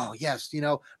like, oh yes.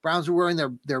 Browns were wearing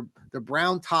their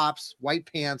brown tops, white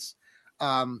pants.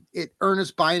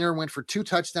 Ernest Biner went for 2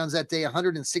 touchdowns that day,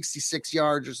 166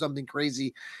 yards or something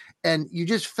crazy. And you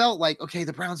just felt like, okay,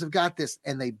 the Browns have got this,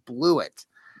 and they blew it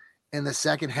in the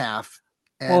second half.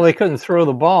 Well, they couldn't throw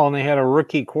the ball, and they had a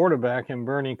rookie quarterback in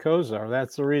Bernie Kosar.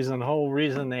 That's the whole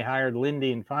reason they hired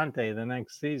Lindy Infante the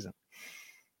next season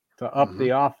to up the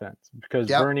offense, because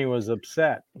Bernie was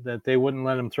upset that they wouldn't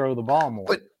let him throw the ball more.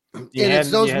 But you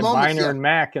had moments, Biner and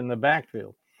Mack in the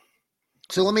backfield.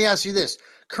 So let me ask you this: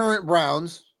 current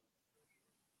Browns,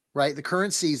 right? The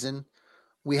current season.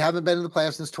 We haven't been in the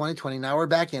playoffs since 2020. Now we're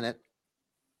back in it.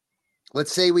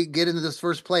 Let's say we get into this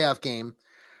first playoff game.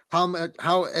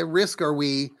 How at risk are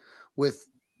we with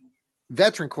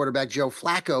veteran quarterback Joe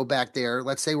Flacco back there?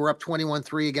 Let's say we're up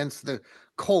 21-3 against the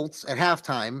Colts at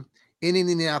halftime in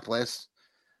Indianapolis.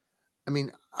 I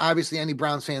mean, obviously any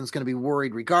Browns fan is going to be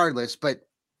worried regardless, but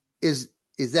is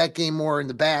is that game more in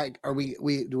the bag? Do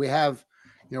we have,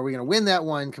 are we going to win that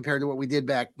one compared to what we did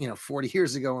back, 40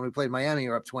 years ago when we played Miami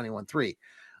or up 21-3?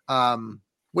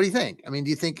 What do you think?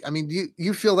 Do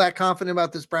you feel that confident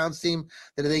about this Browns team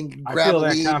that they can grab a lead?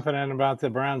 I feel that confident about the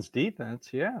Browns defense.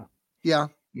 Yeah. Yeah.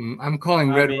 I'm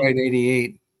calling Red White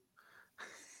 88.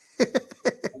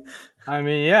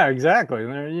 Yeah, exactly.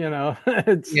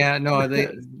 It's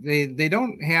they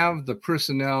don't have the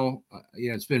personnel.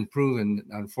 It's been proven.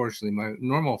 Unfortunately, my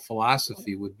normal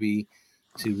philosophy would be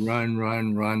to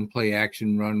run, play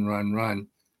action, run.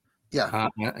 Yeah.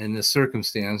 In this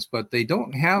circumstance, but they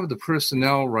don't have the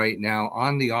personnel right now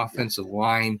on the offensive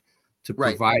line to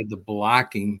provide the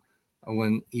blocking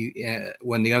when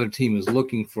the other team is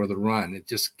looking for the run. It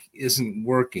just isn't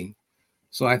working.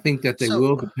 So I think that they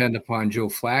will depend upon Joe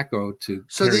Flacco to.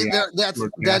 So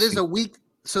that is a weak.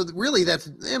 So really,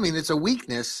 it's a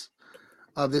weakness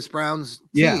of this Browns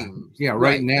team. Yeah.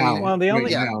 Right now. Well, the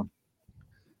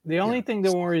only thing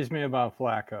that worries me about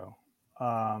Flacco,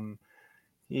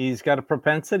 he's got a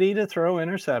propensity to throw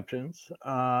interceptions.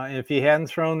 If he hadn't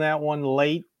thrown that one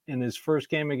late in his first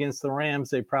game against the Rams,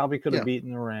 they probably could have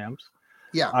beaten the Rams.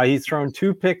 Yeah. He's thrown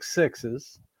 2 pick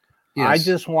sixes. Yes. I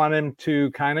just want him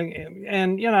to kind of,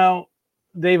 and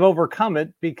they've overcome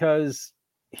it because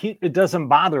it doesn't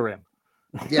bother him.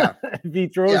 Yeah. If he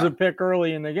throws a pick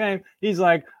early in the game, he's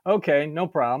like, okay, no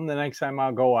problem. The next time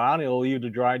I'll go out, he'll leave to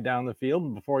drive down the field,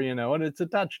 and before you know it, it's a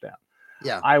touchdown.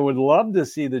 Yeah. I would love to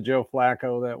see the Joe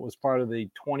Flacco that was part of the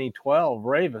 2012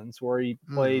 Ravens, where he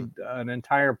played an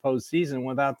entire postseason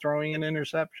without throwing an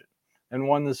interception and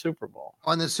won the Super Bowl.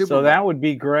 So that would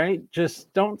be great.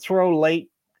 Just don't throw late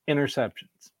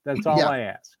interceptions. That's all I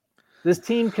ask. This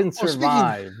team can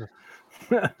survive.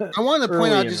 I want to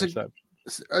point out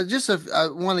I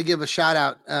want to give a shout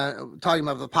out talking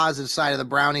about the positive side of the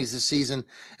Brownies this season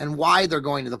and why they're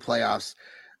going to the playoffs.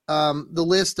 The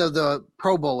list of the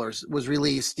Pro Bowlers was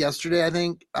released yesterday, I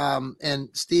think. And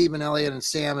Steve and Elliot and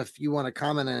Sam, if you want to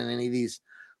comment on any of these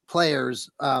players,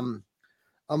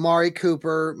 Amari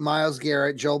Cooper, Myles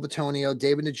Garrett, Joel Bitonio,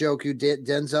 David Njoku,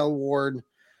 Denzel Ward,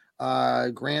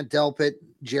 Grant Delpit,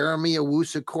 Jeremy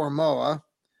Owusu-Koramoah,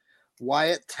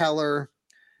 Wyatt Teller,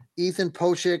 Ethan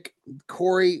Pochik,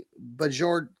 Corey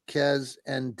Bajorquez,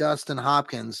 and Dustin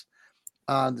Hopkins.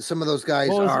 Some of those guys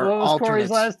are alternates. What was Corey's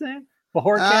last name?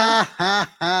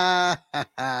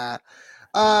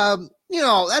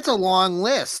 That's a long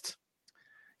list.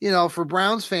 For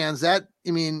Browns fans,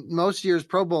 most years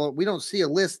Pro Bowl, we don't see a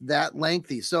list that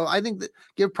lengthy. So I think that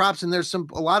give props, and there's a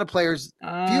lot of players, few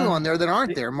on there that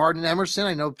aren't there. Martin Emerson,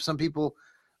 I know some people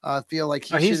feel like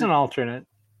he's an alternate.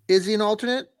 Is he an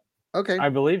alternate? Okay. I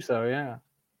believe so, yeah.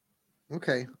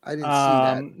 Okay. I didn't see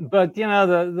that. But,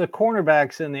 the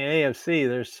cornerbacks in the AFC,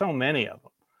 there's so many of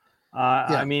them.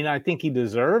 I think he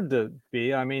deserved to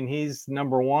be. He's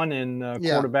number one in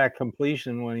quarterback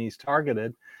completion when he's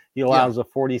targeted. He allows a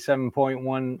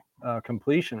 47.1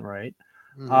 completion rate.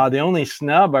 Mm-hmm. The only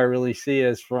snub I really see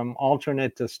is from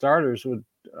alternate to starters with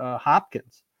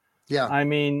Hopkins. Yeah.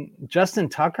 Justin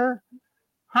Tucker,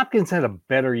 Hopkins had a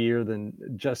better year than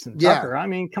Justin Tucker.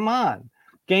 Come on.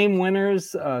 Game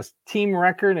winners, team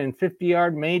record in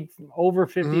 50-yard made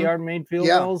field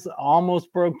goals,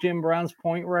 almost broke Jim Brown's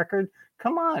point record.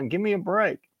 Come on, give me a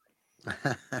break.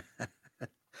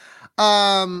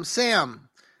 Sam,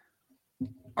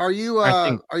 are you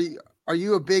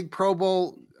a big Pro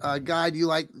Bowl guy? Do you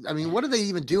like? What do they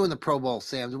even do in the Pro Bowl,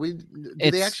 Sam? Do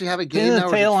they actually have a game now?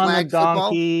 Tail on the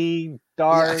donkey,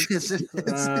 dart. It's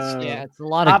a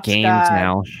lot of games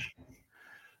now.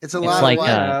 It's a lot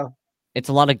of it's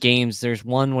a lot of games. There's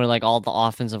one where all the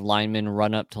offensive linemen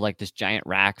run up to this giant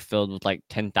rack filled with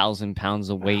 10,000 pounds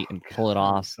of weight and pull it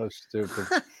off. So stupid.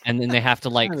 And then they have to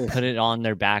put it on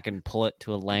their back and pull it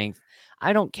to a length.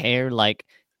 I don't care.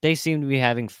 They seem to be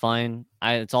having fun.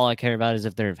 It's all I care about is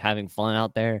if they're having fun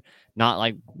out there,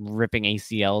 not ripping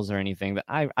ACLs or anything. But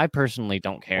I personally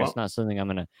don't care. It's not something I'm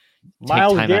gonna.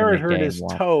 Myles Garrett hurt his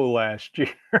toe last year.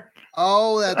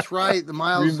 Oh, that's right. The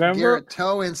Myles Garrett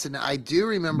toe incident. I do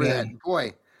remember that.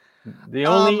 Boy. The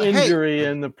only injury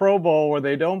in the Pro Bowl where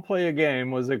they don't play a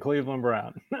game was the Cleveland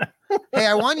Brown. Hey,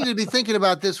 I want you to be thinking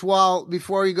about this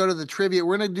before you go to the trivia.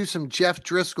 We're going to do some Jeff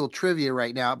Driscoll trivia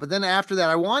right now. But then after that,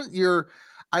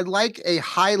 I'd like a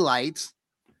highlight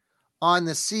on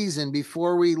the season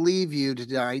before we leave you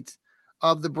tonight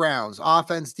of the Browns,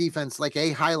 offense, defense,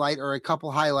 a highlight or a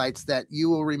couple highlights that you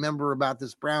will remember about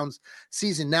this Browns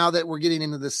season. Now that we're getting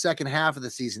into the second half of the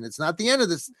season, it's not the end of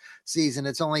this season.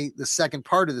 It's only the second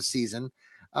part of the season.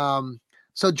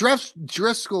 So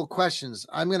Driscoll questions.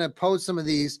 I'm going to pose some of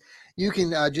these. You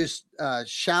can just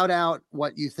shout out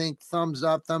what you think. Thumbs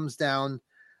up, thumbs down.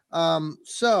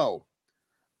 So,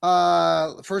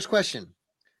 first question: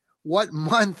 what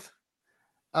month?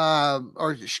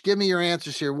 Or give me your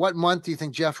answers here. What month do you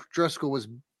think Jeff Driscoll was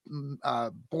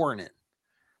born in?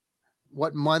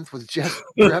 What month was Jeff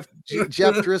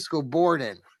Driscoll born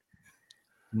in?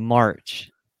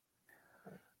 March.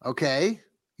 Okay,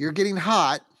 you're getting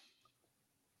hot.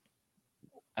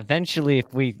 Eventually,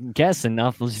 if we guess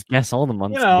enough, we'll just guess all the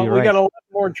months. We got a lot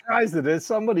more tries to this.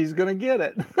 Somebody's going to get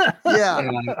it.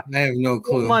 Yeah. I have no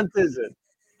clue. What month is it?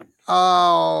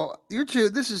 Oh,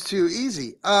 this is too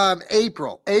easy.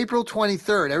 April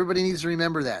 23rd. Everybody needs to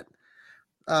remember that.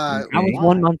 I was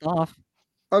 1 month off.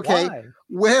 Okay.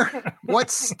 What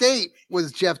state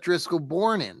was Jeff Driscoll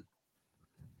born in?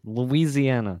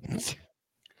 Louisiana.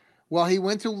 Well, he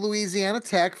went to Louisiana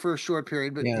Tech for a short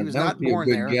period, but he was not born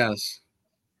there. Guess.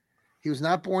 He was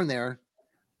not born there.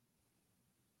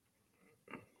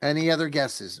 Any other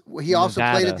guesses? He also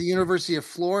played at the University of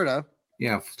Florida.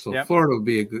 Yeah, so Florida would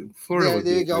be a good. Florida.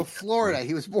 There you go, Florida.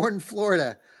 He was born in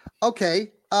Florida.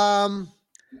 Okay.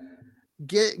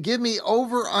 Give me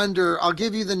over under. I'll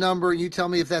give you the number. You tell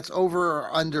me if that's over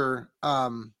or under.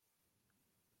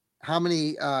 How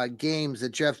many games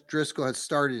that Jeff Driscoll has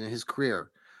started in his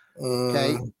career?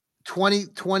 Okay,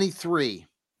 23.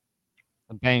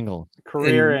 The Bengals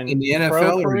career in the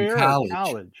NFL or in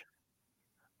college?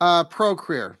 Pro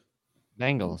career.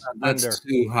 Bengals. That's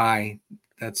too high.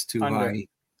 That's too high.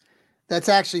 That's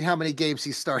actually how many games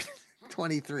he started.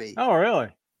 23. Oh, really?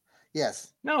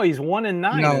 Yes. No, he's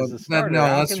 1-9 as a starter. No,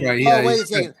 that's right. Yeah, wait a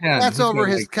second. That's over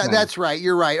his. That's right.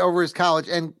 You're right. Over his college,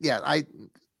 and I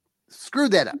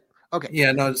screwed that up. Okay.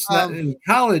 Yeah, no, it's not. In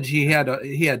college, he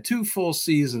had 2 full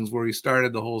seasons where he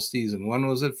started the whole season. One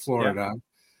was at Florida,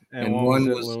 and one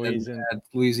was at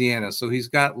Louisiana. So he's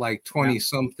got like 20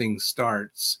 something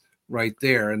starts right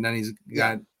there, and then he's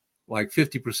got like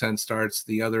 50% starts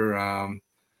the other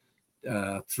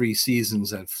 3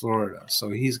 seasons at Florida. So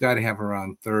he's got to have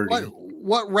around 30.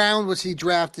 What round was he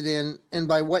drafted in, and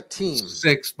by what team?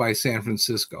 6 by San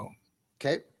Francisco.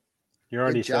 Okay. You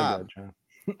already said that, John.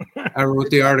 I wrote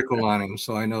the article on him,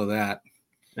 so I know that.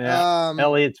 Yeah,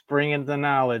 Elliot's bringing the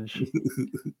knowledge.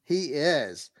 He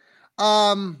is.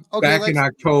 Okay, back in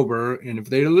October, and if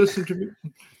they listen to me.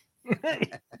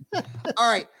 All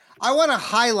right. I want to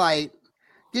highlight.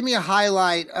 Give me a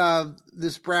highlight of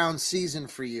this Browns season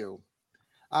for you.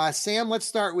 Sam, let's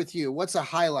start with you. What's a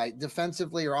highlight,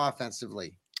 defensively or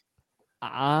offensively?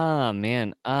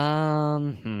 Man.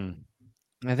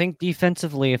 I think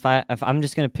defensively, if I'm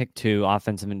just gonna pick 2,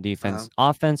 offensive and defense.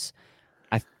 Offense,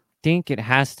 I think it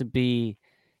has to be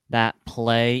that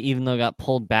play, even though it got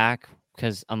pulled back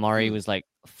because Amari was like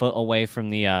a foot away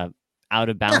from the out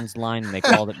of bounds line and they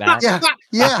called it back. Yeah.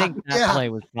 I think that play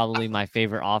was probably my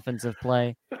favorite offensive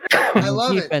play. I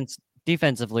love it.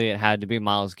 Defensively, it had to be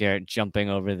Myles Garrett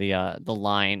jumping over the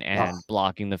line and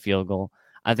blocking the field goal.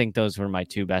 I think those were my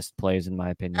 2 best plays, in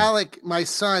my opinion. Alec, my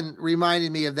son,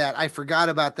 reminded me of that. I forgot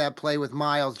about that play with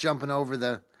Myles jumping over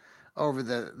the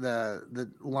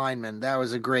lineman. That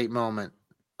was a great moment.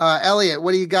 Elliot,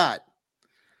 what do you got?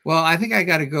 Well, I think I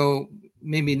got to go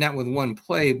maybe not with one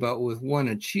play, but with one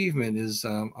achievement is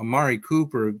Amari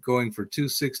Cooper going for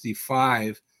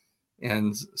 265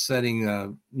 and setting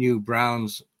a new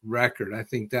Browns record. I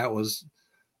think that was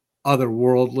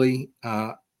otherworldly.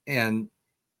 And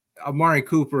Amari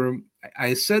Cooper,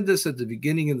 I said this at the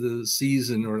beginning of the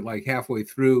season or like halfway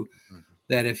through,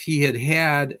 that if he had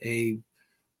a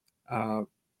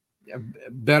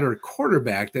better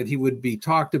quarterback, that he would be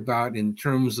talked about in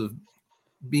terms of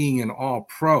being an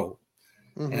all-pro.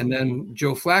 And then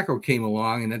Joe Flacco came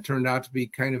along, and it turned out to be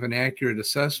kind of an accurate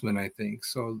assessment, I think.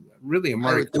 So really,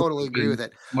 Amari I would totally agree with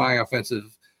it. My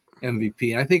offensive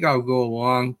MVP. And I think I'll go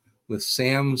along with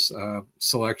Sam's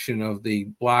selection of the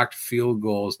blocked field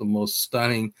goal as the most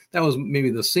stunning. That was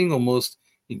maybe the single most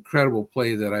incredible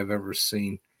play that I've ever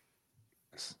seen.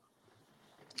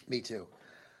 Me too.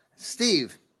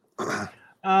 Steve. Well,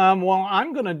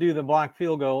 I'm going to do the blocked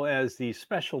field goal as the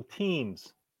special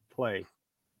teams play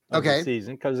of the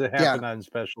season because it happened on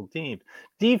special teams.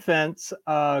 Defense,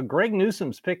 Greg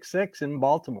Newsome's pick 6 in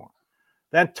Baltimore.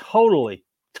 That totally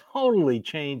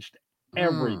changed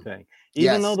everything.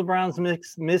 Even though the Browns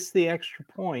missed the extra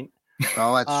point.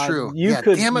 Oh, that's true.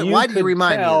 Damn it. Why did you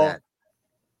remind me of that?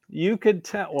 You could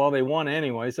tell. Well, they won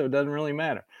anyway, so it doesn't really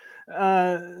matter.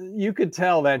 You could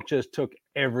tell that just took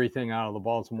everything out of the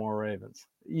Baltimore Ravens.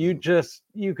 You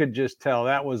could just tell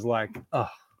that was like,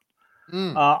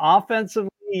 offensively,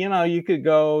 you could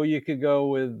go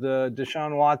with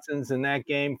Deshaun Watson's in that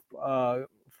game,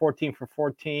 14 for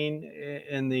 14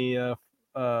 in the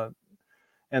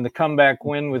and the comeback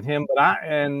win with him. But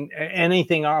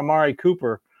anything Amari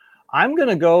Cooper, I'm going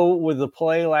to go with the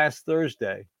play last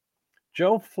Thursday.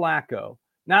 Joe Flacco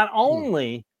not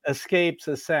only escapes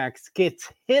a sack,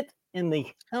 gets hit in the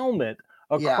helmet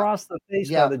across the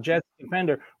face by the Jets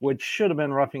defender, which should have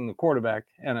been roughing the quarterback.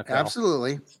 NFL.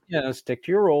 Absolutely. Stick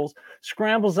to your rules.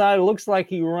 Scrambles out. It looks like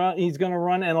he's going to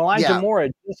run. And Elijah Moore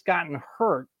had just gotten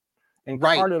hurt and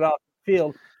carted off the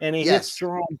field. And he hits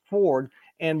Jerome Ford.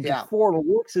 And Ford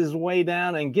works his way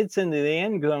down and gets into the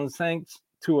end zone thanks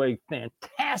to a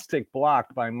fantastic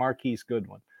block by Marquise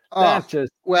Goodwin. I think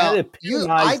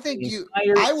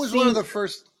I was one of the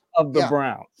first of the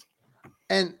Browns.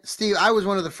 And Steve, I was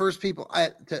one of the first people. I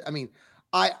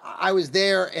was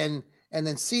there and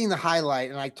then seeing the highlight,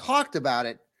 and I talked about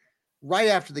it right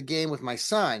after the game with my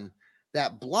son.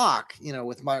 That block,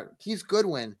 with Marquise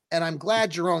Goodwin, and I'm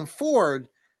glad Jerome Ford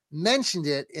mentioned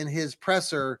it in his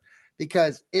presser.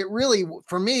 Because it really,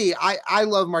 for me, I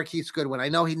love Marquise Goodwin. I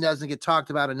know he doesn't get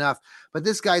talked about enough, but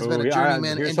this guy's been a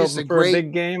journeyman and just a great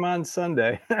big game on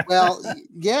Sunday. Well,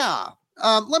 yeah.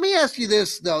 Let me ask you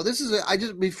this though. This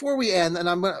is before we end,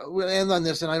 and we'll end on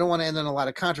this, and I don't want to end on a lot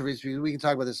of controversy because we can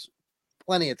talk about this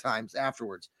plenty of times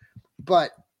afterwards. But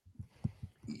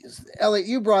Elliot,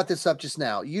 you brought this up just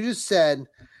now. You just said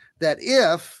that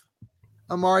if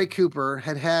Amari Cooper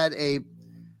had a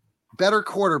better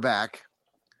quarterback,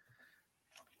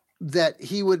 that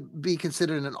he would be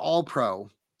considered an all-pro.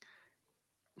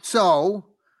 So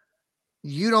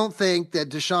you don't think that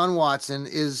Deshaun Watson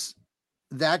is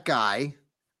that guy?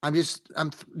 I'm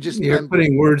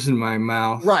putting words in my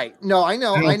mouth. Right. No, I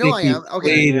know I am.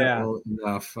 Okay.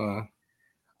 Enough.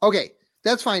 Okay.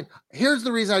 That's fine. Here's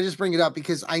the reason I just bring it up,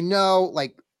 because I know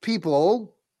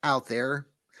people out there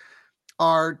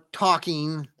are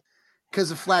talking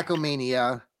because of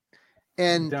Flaccomania.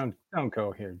 And don't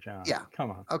go here, John. Yeah.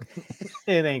 Come on. Okay.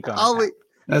 It ain't gonna.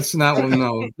 That's not one.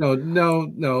 No. The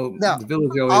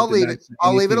Village I'll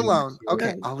leave it alone.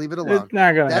 Okay. I'll leave it alone. It's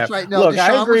not gonna That's happen. right. No, look, Deshaun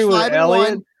I agree was with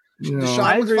Elliot.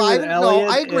 Deshaun was 5. No,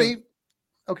 I agree.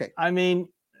 Okay. I mean,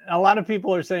 a lot of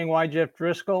people are saying, why Jeff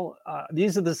Driscoll?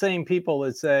 These are the same people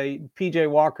that say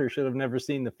PJ Walker should have never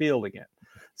seen the field again.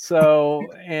 So,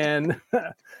 and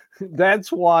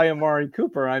that's why Amari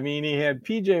Cooper. I mean, he had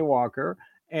PJ Walker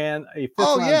and a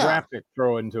fifth-round draft pick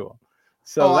throw into him.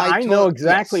 So I know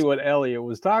exactly what Elliot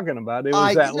was talking about. It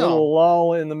was little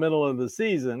lull in the middle of the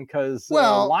season because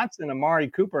Watson and Amari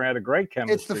Cooper had a great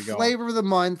chemistry. It's the flavor of the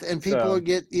month, and people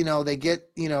get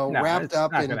wrapped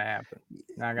up. Not going to happen.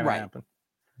 Not going to happen.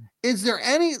 Is there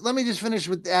any? Let me just finish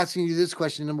with asking you this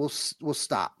question, and we'll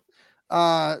stop.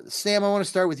 Sam, I want to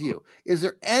start with you. Is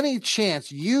there any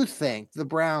chance you think the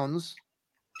Browns,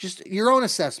 just your own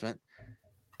assessment,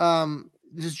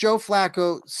 does Joe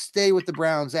Flacco stay with the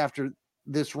Browns after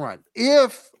this run?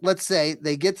 If, let's say,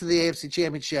 they get to the AFC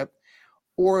Championship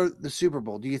or the Super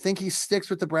Bowl, do you think he sticks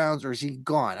with the Browns or is he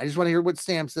gone? I just want to hear what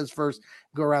Sam says first.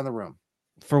 Go around the room.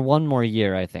 For one more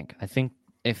year, I think. I think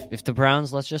if the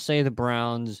Browns, let's just say the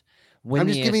Browns win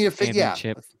the AFC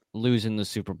Championship, losing the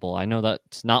Super Bowl. I know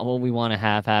that's not what we want to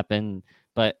have happen,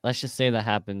 but let's just say that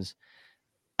happens.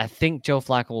 I think Joe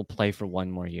Flacco will play for one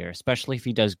more year, especially if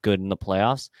he does good in the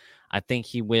playoffs. I think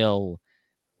he will.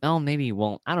 Oh, maybe he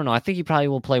won't. I don't know. I think he probably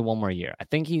will play one more year. I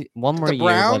think one more year. The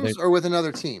Browns or with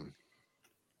another team?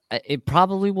 It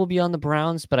probably will be on the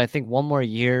Browns, but I think one more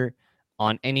year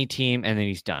on any team, and then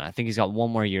he's done. I think he's got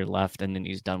one more year left, and then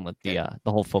he's done with the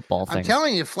whole football thing. I'm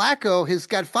telling you, Flacco has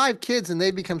got 5 kids, and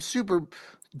they become super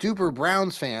duper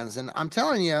Browns fans. And I'm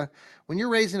telling you, when you're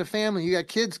raising a family, you got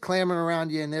kids clamoring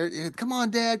around you, and they're, come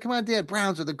on, Dad.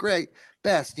 Browns are the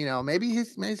best. Maybe he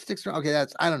sticks around. Okay,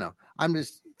 I don't know. I'm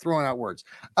just throwing out words.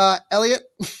 Elliot,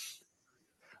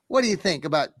 what do you think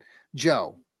about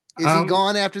Joe? Is he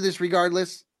gone after this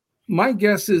regardless? My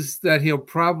guess is that he'll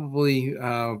probably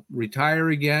retire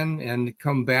again and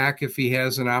come back if he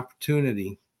has an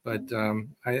opportunity. But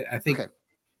I think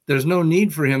there's no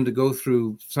need for him to go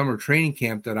through summer training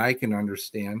camp that I can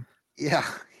understand. Yeah.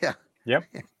 Yep.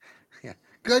 Yeah.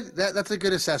 Good. That's a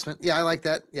good assessment. Yeah, I like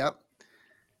that. Yep.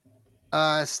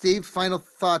 Steve, final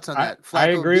thoughts on that? Flacco, I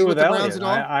agree with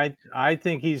Elliot. I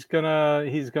think he's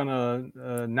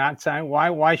gonna not sign.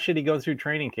 Why should he go through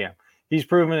training camp? He's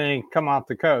proven that he can come off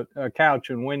the couch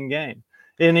and win game.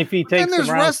 And if he takes the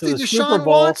Browns to the Super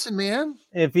Bowl, Watson, man.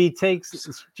 If he takes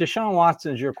Deshaun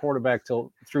Watson's your quarterback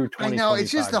through 2025. I know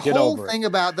it's just the whole thing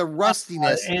about the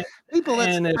rustiness.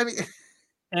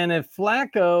 And if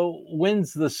Flacco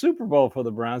wins the Super Bowl for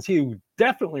the Browns, he would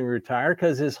definitely retire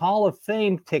because his Hall of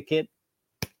Fame ticket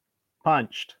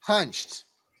punched.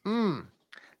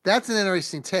 That's an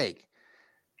interesting take.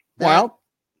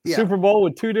 Super Bowl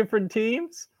with 2 different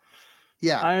teams.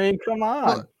 Yeah, I mean, come on.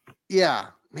 Well, yeah,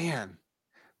 man.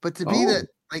 But to be that,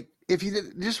 like, if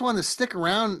you just want to stick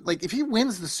around, like, if he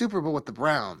wins the Super Bowl with the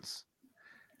Browns.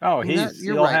 Oh,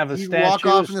 he'll have a statue,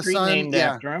 a street named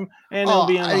after him, and he'll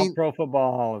be in the Pro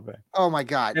Football Hall of Fame. Oh my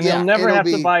God! And he'll never have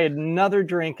to buy another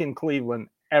drink in Cleveland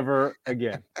ever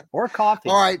again, or coffee.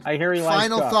 All right, I hear he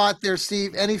final likes thought there,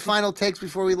 Steve. Any final takes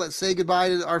before we say goodbye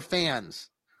to our fans?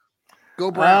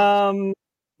 Go Browns.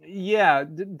 Yeah,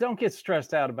 don't get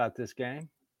stressed out about this game.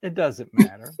 It doesn't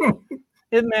matter.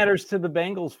 It matters to the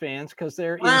Bengals fans because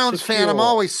they're Browns fan. I'm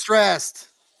always stressed.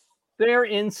 They're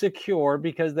insecure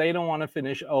because they don't want to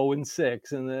finish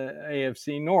 0-6 in the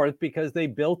AFC North because they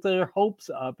built their hopes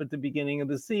up at the beginning of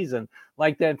the season,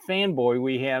 like that fanboy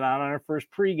we had on our first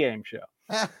pregame show.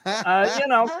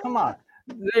 Come on.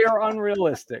 They are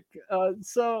unrealistic.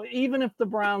 So even if the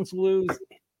Browns lose,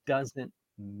 it doesn't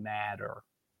matter.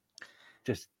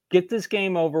 Just get this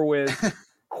game over with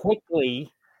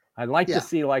quickly. I'd like to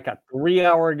see like a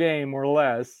 3-hour game or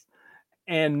less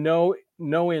and no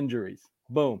injuries.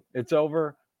 Boom, it's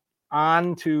over.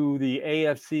 On to the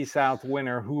AFC South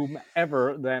winner,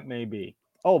 whomever that may be.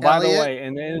 Oh, by the way,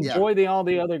 and enjoy all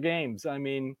the other games. I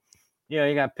mean,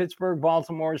 you got Pittsburgh,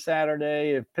 Baltimore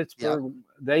Saturday. If Pittsburgh,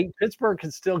 Pittsburgh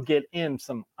can still get in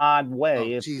some odd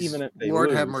way, even if they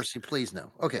Lord lose. Have mercy, please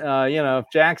no. Okay. If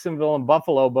Jacksonville and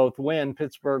Buffalo both win,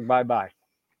 Pittsburgh, bye.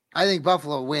 I think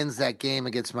Buffalo wins that game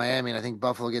against Miami, and I think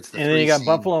Buffalo gets the. And then you got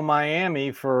Buffalo,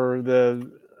 Miami for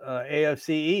the AFC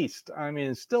East. I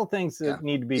mean, still things that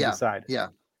need to be decided. Yeah.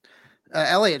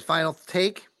 Elliot, final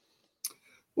take?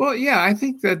 Well, yeah, I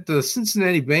think that the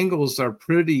Cincinnati Bengals are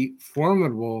pretty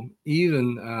formidable,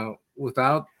 even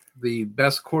without the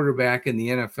best quarterback in the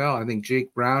NFL. I think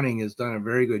Jake Browning has done a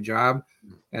very good job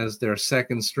as their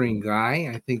second string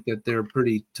guy. I think that they're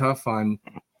pretty tough on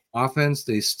offense.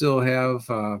 They still have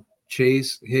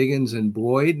Chase, Higgins, and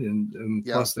Boyd, and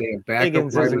plus they have backup.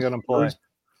 Higgins isn't going to play.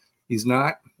 He's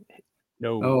not?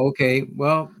 No. Oh, okay.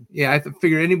 Well, yeah, I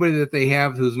figure anybody that they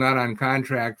have who's not on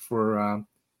contract for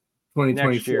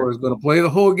 2024 is going to play the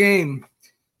whole game.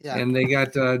 Yeah. And they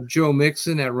got Joe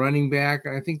Mixon at running back.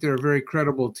 I think they're a very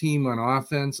credible team on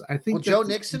offense. I think. Will Joe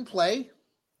Mixon play?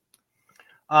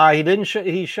 He didn't.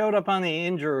 He showed up on the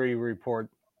injury report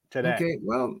today. Okay.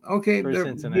 Well, okay.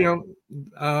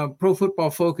 Pro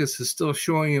Football Focus is still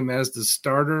showing him as the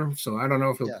starter, so I don't know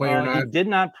if he'll play or not. He did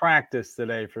not practice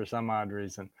today for some odd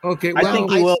reason. Okay. Well, I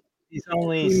think he will. He's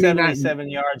only 77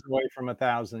 yards away from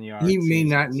 1,000 yards. He may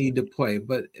not need to play,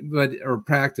 or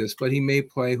practice, but he may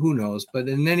play. Who knows? But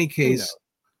in any case,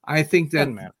 I think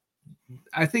that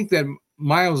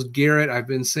Myles Garrett. I've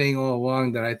been saying all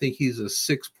along that I think he's a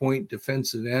 6-point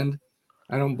defensive end.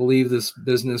 I don't believe this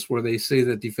business where they say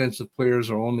that defensive players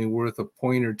are only worth a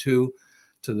point or two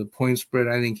to the point spread.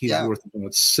 I think he's worth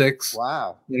about 6.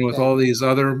 Wow! With all these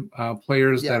other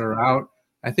players that are out.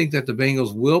 I think that the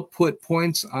Bengals will put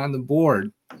points on the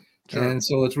board. Sure. And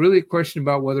so it's really a question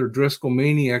about whether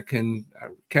Driscollmania can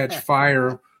catch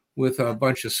fire with a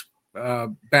bunch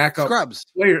of backup scrubs.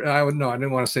 Players. I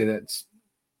didn't want to say that.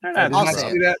 I'll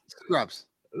say that. Scrubs.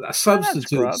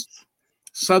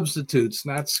 Substitutes,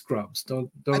 not scrubs. Don't.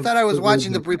 I thought I was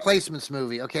watching the Replacements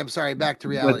movie. Okay, I'm sorry. Back to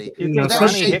reality.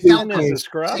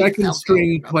 Second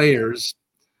string players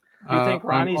you think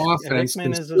on offense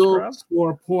can still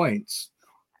score points.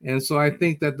 And so I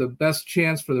think that the best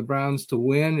chance for the Browns to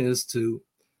win is to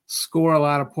score a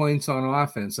lot of points on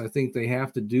offense. I think they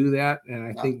have to do that. And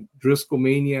I think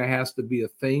Driscollmania has to be a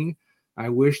thing. I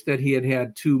wish that he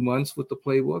had 2 months with the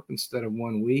playbook instead of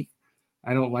 1 week.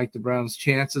 I don't like the Browns'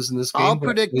 chances in this game. I'll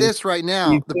predict this right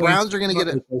now. The Browns are going to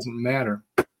get it. Doesn't matter.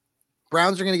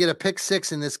 Browns are going to get a pick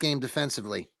 6 in this game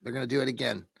defensively. They're going to do it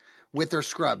again with their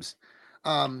scrubs.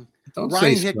 Don't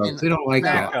say scrubs. They don't like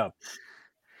that.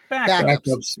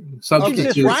 Backups.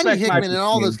 Substitutes. Ronnie Hickman and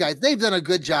all those guys, they've done a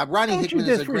good job. Ronnie Hickman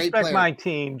is a great player. My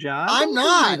team, John. I'm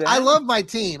not. I love my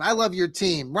team. I love your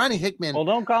team. Ronnie Hickman. Well,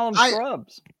 don't call them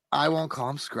scrubs. I won't call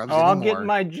them scrubs anymore. I'll get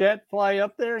my jet, fly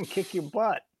up there, and kick your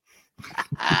butt.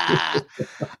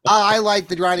 I like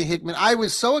the Ronnie Hickman. I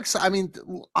was so excited. I mean,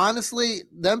 honestly,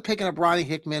 them picking up Ronnie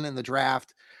Hickman in the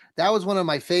draft, that was one of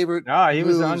my favorite. No, he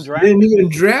was undrafted. They didn't even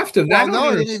draft him. Well,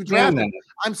 no, they didn't even draft him.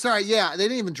 I'm sorry. Yeah, they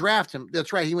didn't even draft him.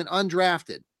 That's right. He went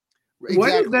undrafted. Exactly.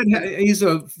 Why did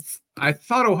that? I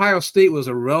thought Ohio State was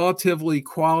a relatively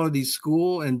quality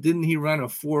school, and didn't he run a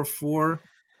 4.4?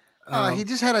 He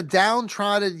just had a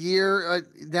downtrodden year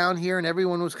down here, and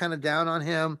everyone was kind of down on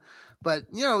him. But,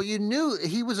 you knew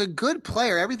he was a good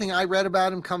player. Everything I read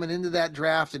about him coming into that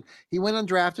draft, and he went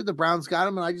undrafted. The Browns got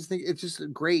him, and I just think it's just a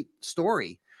great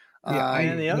story. Yeah,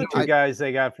 and the other two guys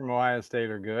they got from Ohio State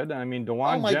are good. I mean,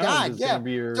 DeJuan Jones is going to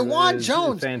be DeJuan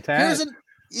Jones, fantastic.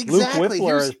 Exactly. Luke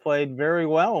Whippler has played very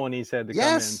well when he's had to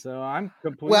come in, so I'm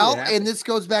completely happy. And this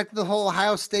goes back to the whole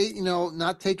Ohio State,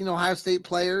 not taking Ohio State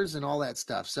players and all that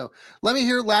stuff. So let me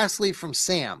hear lastly from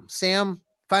Sam. Sam,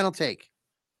 final take.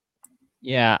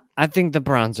 Yeah, I think the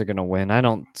Browns are going to win. I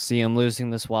don't see them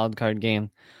losing this wild card game.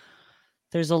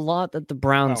 There's a lot that the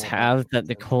Browns have that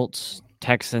the Colts,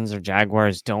 Texans, or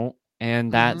Jaguars don't,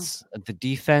 and that's the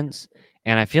defense.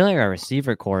 And I feel like our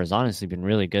receiver core has honestly been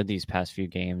really good these past few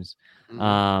games.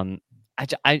 I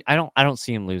don't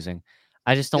see him losing.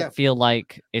 I just don't feel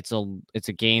like it's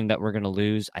a game that we're going to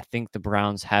lose. I think the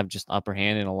Browns have just upper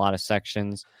hand in a lot of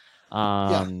sections.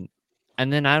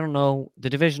 And then I don't know the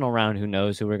divisional round. Who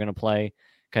knows who we're going to play?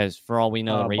 Because for all we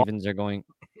know, the Ravens are going.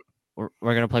 We're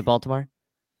going to play Baltimore.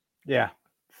 Yeah.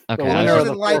 Okay. The winner of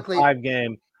the 4-5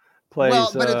 game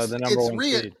plays the number one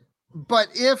seed. But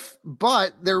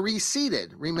they're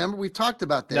reseeded. Remember, we've talked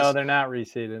about this. No, they're not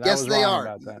reseeded. Yes, they are.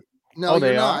 About that. No,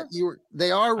 you're not.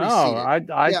 They are reseeded.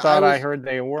 Oh, I thought I heard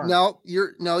they weren't. No,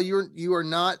 you are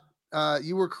not.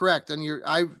 You were correct, and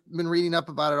I've been reading up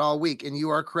about it all week, and you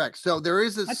are correct. So there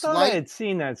is I thought I had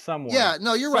seen that somewhere. Yeah,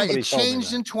 no, you're right. It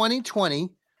changed in 2020.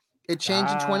 It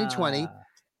changed in 2020,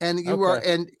 and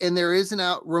and there is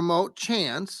an remote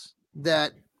chance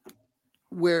that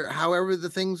however the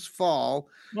things fall.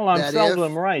 Well, I'm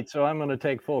seldom right, so I'm going to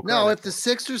take full credit. No, if the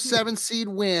 6 or 7 seed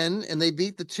win and they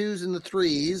beat the 2s and the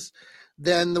 3s,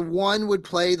 then the 1 would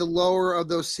play the lower of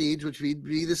those seeds, which would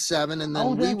be the 7, and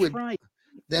then we would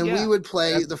we would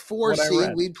play the 4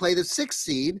 seed. We'd play the 6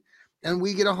 seed, and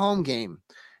we get a home game.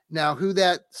 Now, who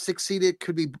that 6 seed? It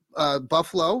could be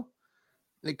Buffalo.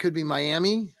 It could be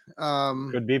Miami.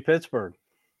 Could be Pittsburgh.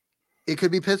 It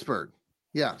could be Pittsburgh.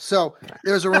 Yeah. So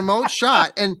there's a remote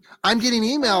shot, and I'm getting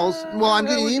emails. Well, I'm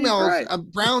getting emails.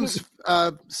 Browns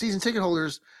season ticket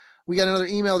holders. We got another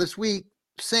email this week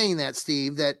saying that,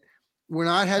 Steve, that we're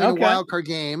not having a wild card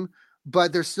game,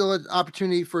 but there's still an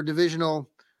opportunity for a divisional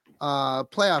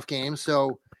playoff game.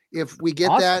 So if we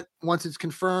get that, once it's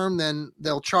confirmed, then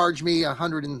they'll charge me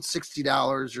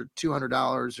 $160 or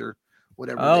 $200 or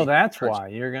whatever. Oh, that's why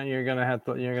you're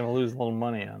gonna lose a little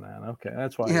money on that. Okay,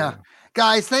 that's why. Yeah,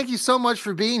 guys, thank you so much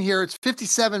for being here. It's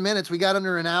 57 minutes. We got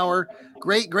under an hour.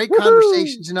 Great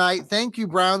conversation tonight. Thank you,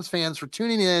 Browns fans, for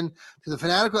tuning in to the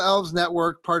Fanatical Elfz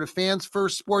Network, part of Fans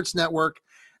First Sports Network.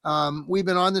 We've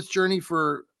been on this journey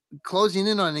for closing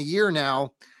in on a year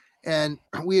now, and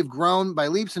we have grown by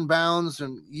leaps and bounds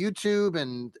on YouTube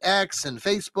and X and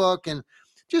Facebook. And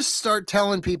just start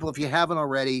telling people, if you haven't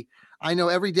already. I know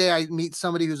every day I meet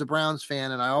somebody who's a Browns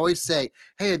fan, and I always say,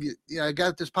 hey, have you I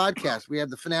got this podcast. We have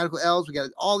the Fanatical Elfz. We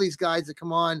got all these guys that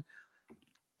come on.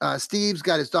 Steve's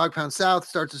got his Dog Pound South,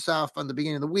 starts us off on the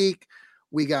beginning of the week.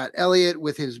 We got Elliot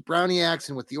with his Brownie acts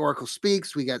and with the Oracle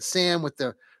Speaks. We got Sam with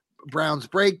the Browns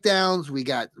breakdowns. We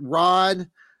got Rob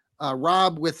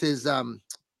with his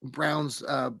Browns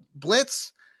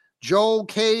Blitz. Joel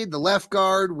Cade, the left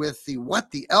guard, with the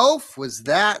What the Elf Was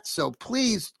That? So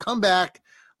please come back.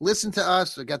 Listen to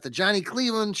us. I got the Johnny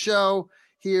Cleveland show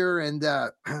here, and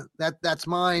that's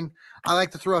mine. I like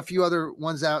to throw a few other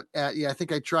ones out at you. I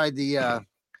think I tried the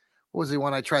what was the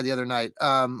one I tried the other night?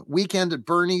 Weekend at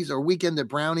Bernie's or Weekend at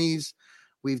Brownies.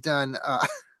 We've done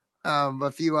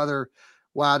a few other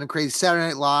wild and crazy Saturday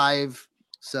Night Live.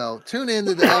 So tune in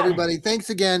to everybody.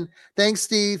 Thanks again. Thanks,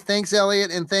 Steve. Thanks,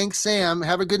 Elliot, and thanks, Sam.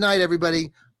 Have a good night,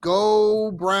 everybody. Go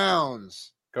Browns.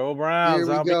 Go Browns.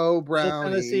 Here we go, Browns.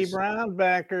 Tennessee Browns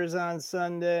backers on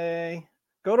Sunday.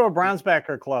 Go to a Browns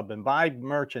backer club and buy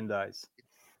merchandise.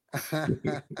 Check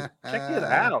it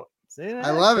out. See that?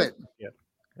 I love it.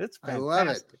 It's fantastic. I love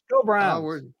it. Go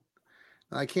Browns.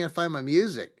 I can't find my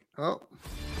music. Oh,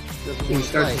 Can we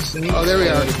start to sing? Oh, there we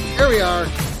are. There we are.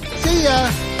 See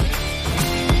ya.